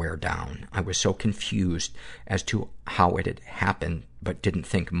underwear down. I was so confused as to how it had happened, but didn't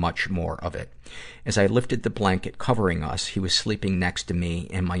think much more of it. As I lifted the blanket covering us, he was sleeping next to me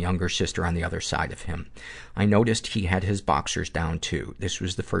and my younger sister on the other side of him. I noticed he had his boxers down too. This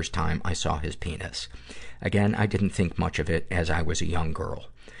was the first time I saw his penis. Again, I didn't think much of it as I was a young girl.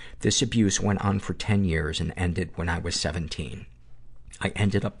 This abuse went on for 10 years and ended when I was 17. I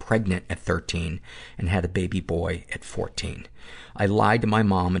ended up pregnant at 13 and had a baby boy at 14. I lied to my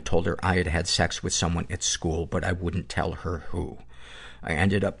mom and told her I had had sex with someone at school, but I wouldn't tell her who. I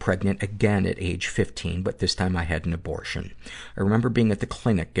ended up pregnant again at age 15, but this time I had an abortion. I remember being at the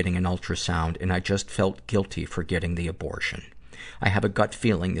clinic getting an ultrasound, and I just felt guilty for getting the abortion. I have a gut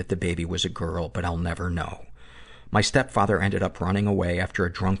feeling that the baby was a girl, but I'll never know. My stepfather ended up running away after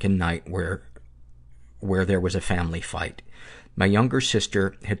a drunken night where there was a family fight. My younger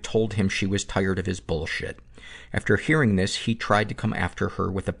sister had told him she was tired of his bullshit. After hearing this, he tried to come after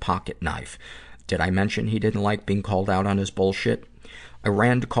her with a pocket knife. Did I mention he didn't like being called out on his bullshit? I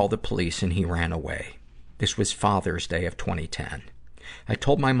ran to call the police and he ran away. This was Father's Day of 2010. I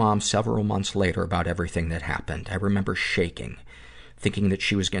told my mom several months later about everything that happened. I remember shaking, thinking that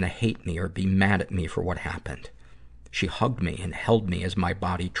she was going to hate me or be mad at me for what happened. She hugged me and held me as my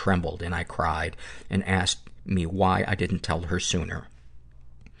body trembled and I cried and asked me why I didn't tell her sooner.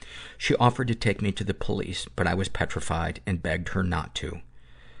 She offered to take me to the police, but I was petrified and begged her not to.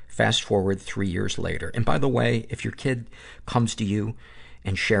 Fast forward 3 years later. And by the way, if your kid comes to you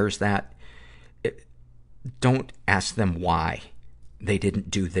and shares that, don't ask them why they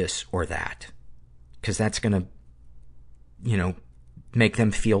didn't do this or that. 'Cause that's gonna, make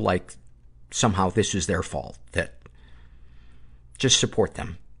them feel like somehow this is their fault. That just support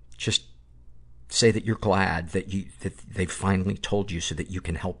them. Just say that you're glad that they finally told you so that you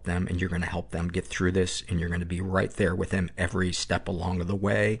can help them and you're going to help them get through this and you're going to be right there with them every step along the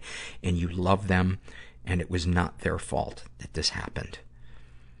way and you love them and it was not their fault that this happened.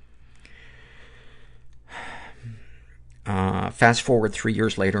 Fast forward 3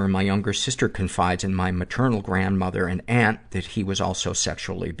 years later, and my younger sister confides in my maternal grandmother and aunt that he was also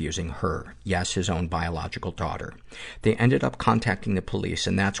sexually abusing her. Yes, his own biological daughter. They ended up contacting the police,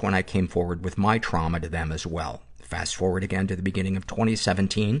 and that's when I came forward with my trauma to them as well. Fast forward again to the beginning of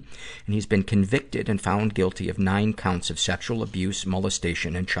 2017, and he's been convicted and found guilty of 9 counts of sexual abuse,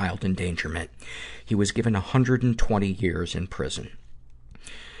 molestation, and child endangerment. He was given 120 years in prison.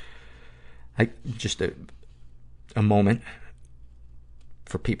 Just a moment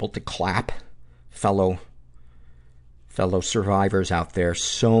for people to clap. Fellow survivors out there,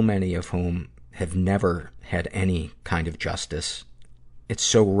 so many of whom have never had any kind of justice. It's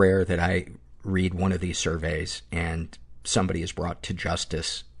so rare that I read one of these surveys and somebody is brought to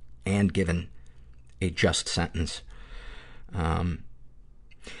justice and given a just sentence.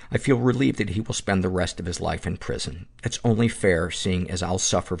 I feel relieved that he will spend the rest of his life in prison. It's only fair, seeing as I'll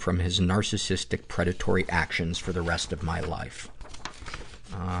suffer from his narcissistic, predatory actions for the rest of my life.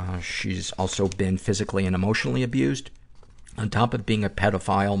 She's also been physically and emotionally abused. On top of being a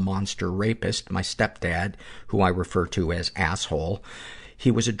pedophile, monster, rapist, my stepdad, who I refer to as asshole,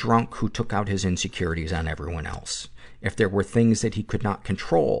 he was a drunk who took out his insecurities on everyone else. If there were things that he could not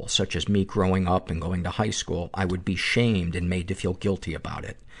control, such as me growing up and going to high school, I would be shamed and made to feel guilty about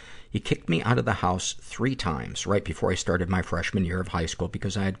it. He kicked me out of the house 3 times right before I started my freshman year of high school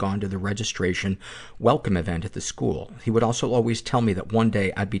because I had gone to the registration welcome event at the school. He would also always tell me that one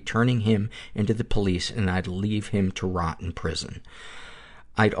day I'd be turning him into the police and I'd leave him to rot in prison.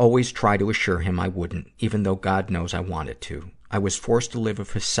 I'd always try to assure him I wouldn't, even though God knows I wanted to. I was forced to live a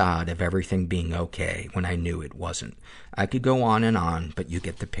facade of everything being okay when I knew it wasn't. I could go on, but you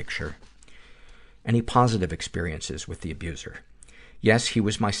get the picture. Any positive experiences with the abuser? Yes, he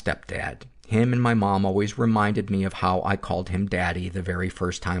was my stepdad. Him and my mom always reminded me of how I called him Daddy the very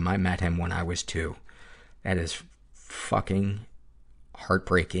first time I met him when I was 2. That is fucking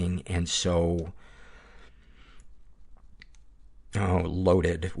heartbreaking and so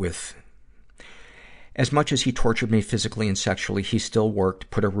loaded with... As much as he tortured me physically and sexually, he still worked,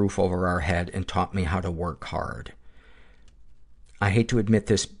 put a roof over our head, and taught me how to work hard. I hate to admit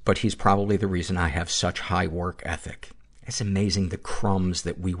this, but he's probably the reason I have such high work ethic. It's amazing the crumbs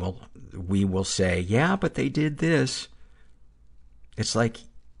that we will say, yeah, but they did this. It's like,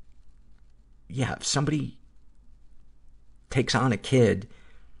 yeah, if somebody takes on a kid,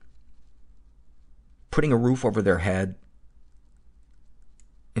 putting a roof over their head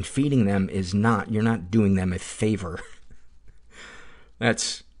and feeding them you're not doing them a favor.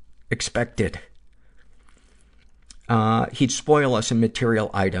 That's expected. He'd spoil us in material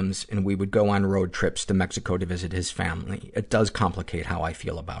items, and we would go on road trips to Mexico to visit his family. It does complicate how I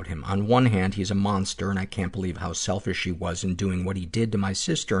feel about him. On one hand, he's a monster, and I can't believe how selfish he was in doing what he did to my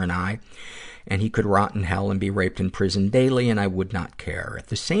sister and I, and he could rot in hell and be raped in prison daily, and I would not care. At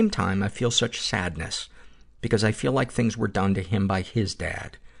the same time, I feel such sadness, because I feel like things were done to him by his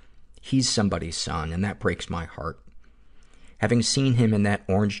dad. He's somebody's son, and that breaks my heart. Having seen him in that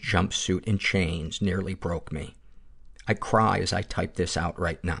orange jumpsuit and chains nearly broke me. I cry as I type this out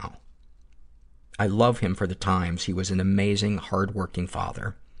right now. I love him for the times he was an amazing, hard-working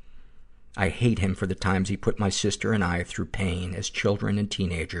father. I hate him for the times he put my sister and I through pain as children and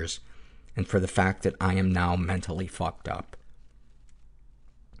teenagers, and for the fact that I am now mentally fucked up.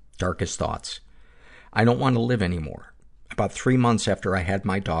 Darkest thoughts. I don't want to live anymore. About 3 months after I had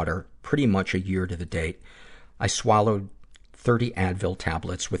my daughter, pretty much a year to the date, I swallowed 30 Advil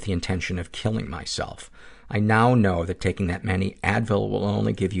tablets with the intention of killing myself. I now know that taking that many Advil will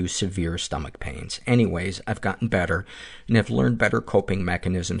only give you severe stomach pains. Anyways, I've gotten better and have learned better coping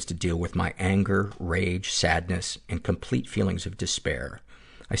mechanisms to deal with my anger, rage, sadness, and complete feelings of despair.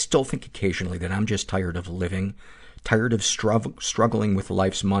 I still think occasionally that I'm just tired of living, tired of struggling with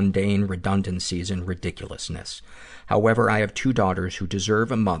life's mundane redundancies and ridiculousness. However, I have 2 daughters who deserve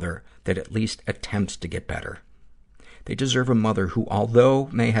a mother that at least attempts to get better. They deserve a mother who, although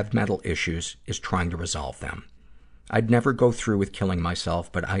may have mental issues, is trying to resolve them. I'd never go through with killing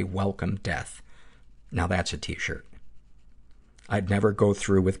myself, but I welcome death. Now that's a t-shirt. I'd never go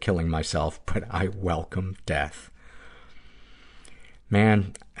through with killing myself, but I welcome death.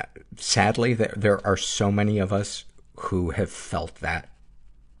 Man, sadly, there are so many of us who have felt that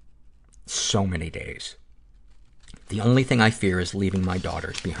so many days. The only thing I fear is leaving my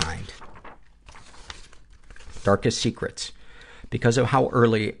daughters behind. Darkest secrets. Because of how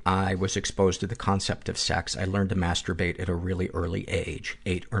early I was exposed to the concept of sex, I learned to masturbate at a really early age,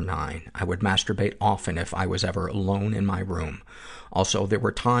 8 or 9. I would masturbate often if I was ever alone in my room. Also, there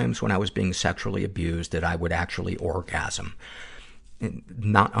were times when I was being sexually abused that I would actually orgasm.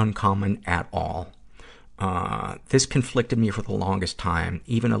 Not uncommon at all. This conflicted me for the longest time,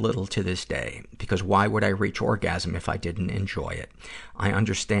 even a little to this day, because why would I reach orgasm if I didn't enjoy it? I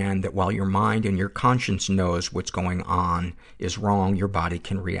understand that while your mind and your conscience knows what's going on is wrong, your body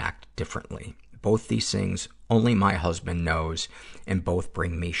can react differently. Both these things only my husband knows, and both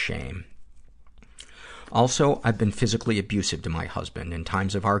bring me shame. Also, I've been physically abusive to my husband. In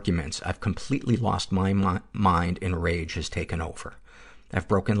times of arguments, I've completely lost my mind and rage has taken over. I've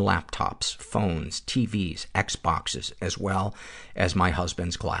broken laptops, phones, TVs, Xboxes, as well as my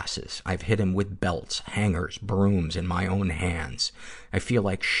husband's glasses. I've hit him with belts, hangers, brooms in my own hands. I feel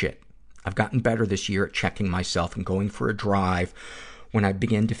like shit. I've gotten better this year at checking myself and going for a drive when I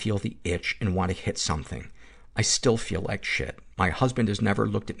begin to feel the itch and want to hit something. I still feel like shit. My husband has never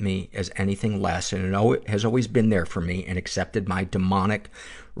looked at me as anything less and has always been there for me and accepted my demonic,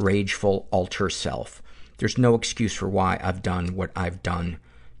 rageful, alter self. There's no excuse for why I've done what I've done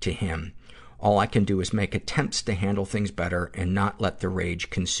to him. All I can do is make attempts to handle things better and not let the rage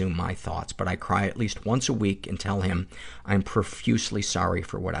consume my thoughts. But I cry at least once a week and tell him I'm profusely sorry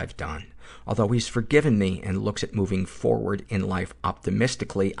for what I've done. Although he's forgiven me and looks at moving forward in life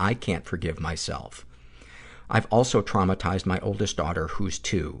optimistically, I can't forgive myself. I've also traumatized my oldest daughter, who's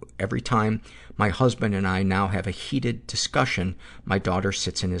 2. Every time my husband and I now have a heated discussion, my daughter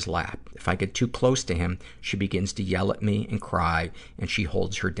sits in his lap. If I get too close to him, she begins to yell at me and cry, and she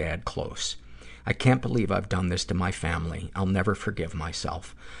holds her dad close. I can't believe I've done this to my family. I'll never forgive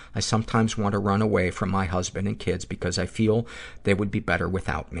myself. I sometimes want to run away from my husband and kids because I feel they would be better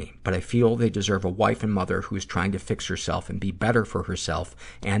without me. But I feel they deserve a wife and mother who is trying to fix herself and be better for herself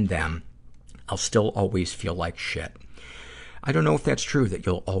and them. I'll still always feel like shit. I don't know if that's true, that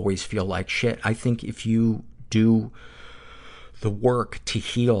you'll always feel like shit. I think if you do the work to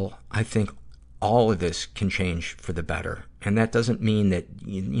heal, I think all of this can change for the better. And that doesn't mean that,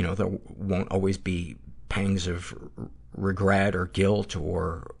 you know, there won't always be pangs of regret or guilt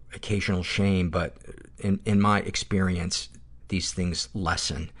or occasional shame, but in my experience, these things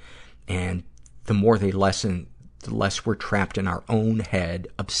lessen. And the more they lessen, the less we're trapped in our own head,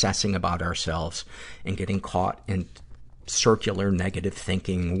 obsessing about ourselves and getting caught in circular negative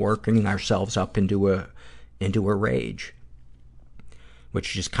thinking, working ourselves up into a rage,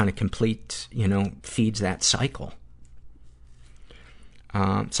 which just kind of completes, feeds that cycle.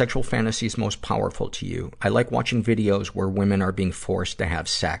 Sexual fantasies most powerful to you. I like watching videos where women are being forced to have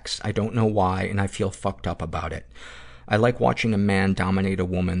sex. I don't know why, and I feel fucked up about it. I like watching a man dominate a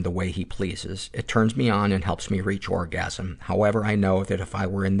woman the way he pleases. It turns me on and helps me reach orgasm. However, I know that if I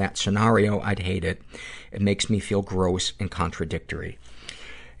were in that scenario, I'd hate it. It makes me feel gross and contradictory.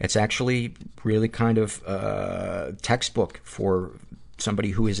 It's actually really kind of textbook for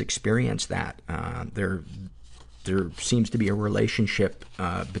somebody who has experienced that. There seems to be a relationship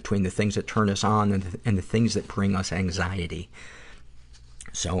between the things that turn us on and the things that bring us anxiety.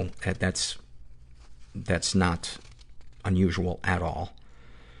 So that's not unusual at all.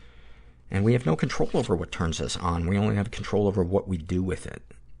 And we have no control over what turns us on. We only have control over what we do with it.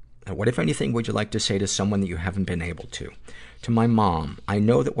 What, if anything, would you like to say to someone that you haven't been able to? To my mom, I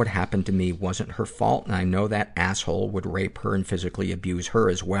know that what happened to me wasn't her fault, and I know that asshole would rape her and physically abuse her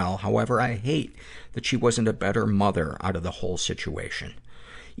as well. However, I hate that she wasn't a better mother out of the whole situation.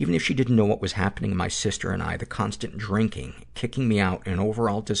 Even if she didn't know what was happening to my sister and I, the constant drinking, kicking me out, and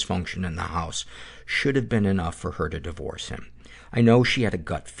overall dysfunction in the house should have been enough for her to divorce him. I know she had a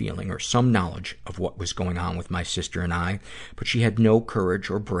gut feeling or some knowledge of what was going on with my sister and I, but she had no courage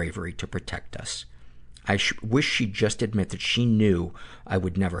or bravery to protect us. I wish she'd just admit that she knew I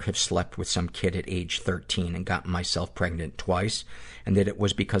would never have slept with some kid at age 13 and gotten myself pregnant twice, and that it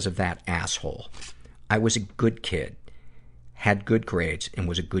was because of that asshole. I was a good kid, had good grades, and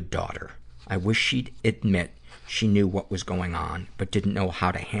was a good daughter. I wish she'd admit she knew what was going on, but didn't know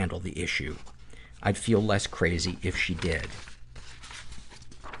how to handle the issue. I'd feel less crazy if she did.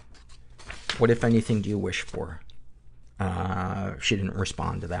 What, if anything, do you wish for? She didn't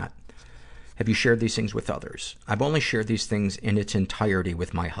respond to that. Have you shared these things with others? I've only shared these things in its entirety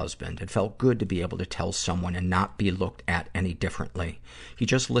with my husband. It felt good to be able to tell someone and not be looked at any differently. He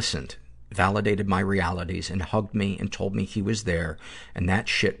just listened, validated my realities, and hugged me and told me he was there, and that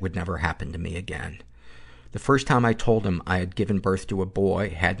shit would never happen to me again. The first time I told him I had given birth to a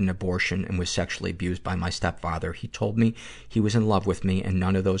boy, had an abortion, and was sexually abused by my stepfather, he told me he was in love with me, and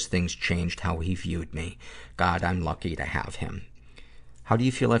none of those things changed how he viewed me. God, I'm lucky to have him. How do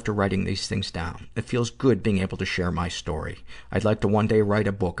you feel after writing these things down? It feels good being able to share my story. I'd like to one day write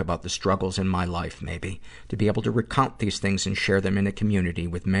a book about the struggles in my life, maybe. To be able to recount these things and share them in a community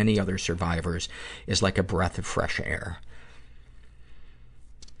with many other survivors is like a breath of fresh air.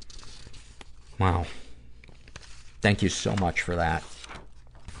 Wow. Thank you so much for that.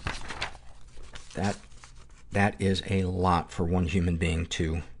 That is a lot for one human being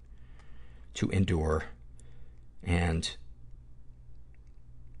to endure. And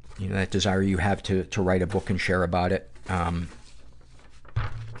you know, that desire you have to write a book and share about it.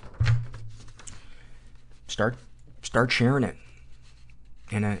 Start sharing it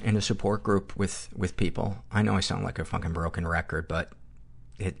in a support group with people. I know I sound like a fucking broken record, but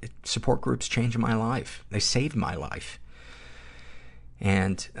support groups changed my life. They saved my life.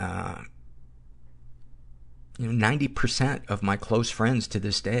 And 90% of my close friends to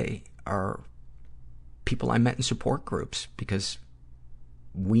this day are people I met in support groups, because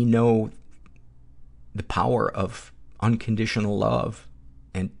we know the power of unconditional love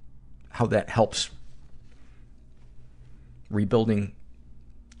and how that helps rebuilding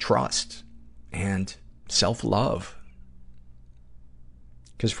trust and self-love.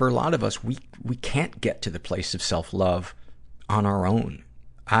 Because for a lot of us, we can't get to the place of self-love on our own.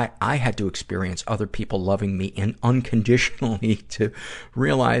 I had to experience other people loving me unconditionally to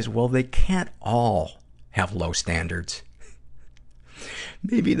realize, well, they can't all have low standards.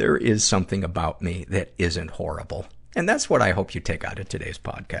 Maybe there is something about me that isn't horrible. And that's what I hope you take out of today's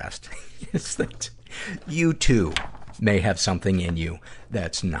podcast, is that you too may have something in you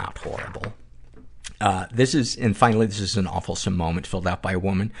that's not horrible. This is an awfulsome moment filled out by a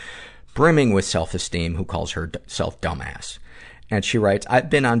woman brimming with self-esteem who calls herself dumbass. And she writes, I've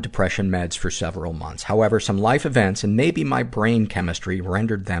been on depression meds for several months. However, some life events and maybe my brain chemistry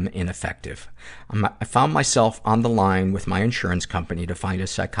rendered them ineffective. I found myself on the line with my insurance company to find a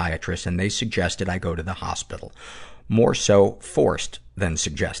psychiatrist, and they suggested I go to the hospital. More so forced than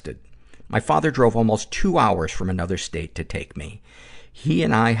suggested. My father drove almost 2 hours from another state to take me. He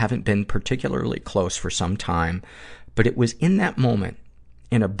and I haven't been particularly close for some time, but it was in that moment,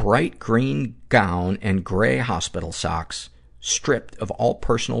 in a bright green gown and gray hospital socks, stripped of all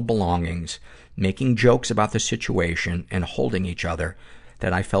personal belongings, making jokes about the situation and holding each other,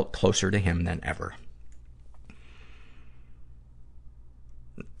 that I felt closer to him than ever.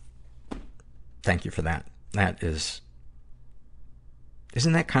 Thank you for that.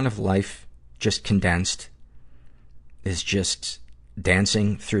 Isn't that kind of life just condensed? Is just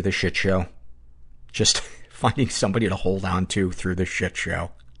dancing through the shit show? Just finding somebody to hold on to through the shit show.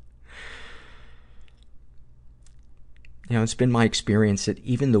 You know, it's been my experience that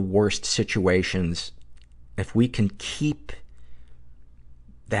even the worst situations if we can keep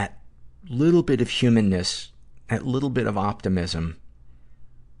that little bit of humanness, that little bit of optimism,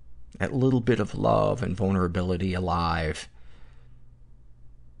 that little bit of love and vulnerability alive,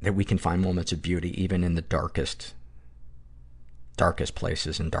 that we can find moments of beauty even in the darkest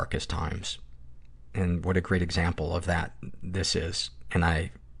places and darkest times. And what a great example of that this is. And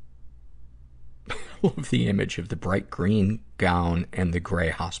I love the image of the bright green gown and the gray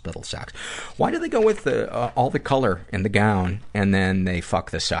hospital socks. Why do they go with all the color in the gown and then they fuck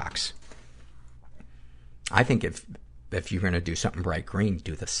the socks? I think if you're going to do something bright green,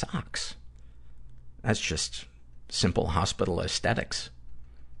 do the socks. That's just simple hospital aesthetics.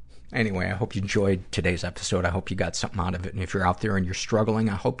 Anyway, I hope you enjoyed today's episode. I hope you got something out of it. And if you're out there and you're struggling,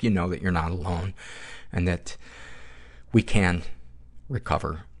 I hope you know that you're not alone and that we can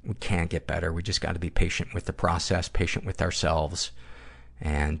recover. We can get better. We just got to be patient with the process, patient with ourselves.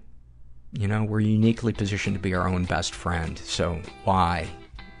 And, you know, we're uniquely positioned to be our own best friend. So why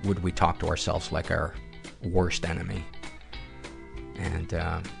would we talk to ourselves like our worst enemy? And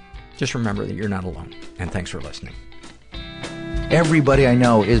just remember that you're not alone. And thanks for listening. Everybody I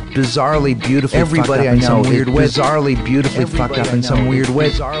know is bizarrely beautifully fucked up in some weird way. Bizarrely beautifully fucked up in some weird way.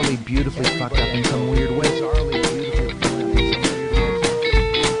 Bizarrely beautifully fucked up in some weird way.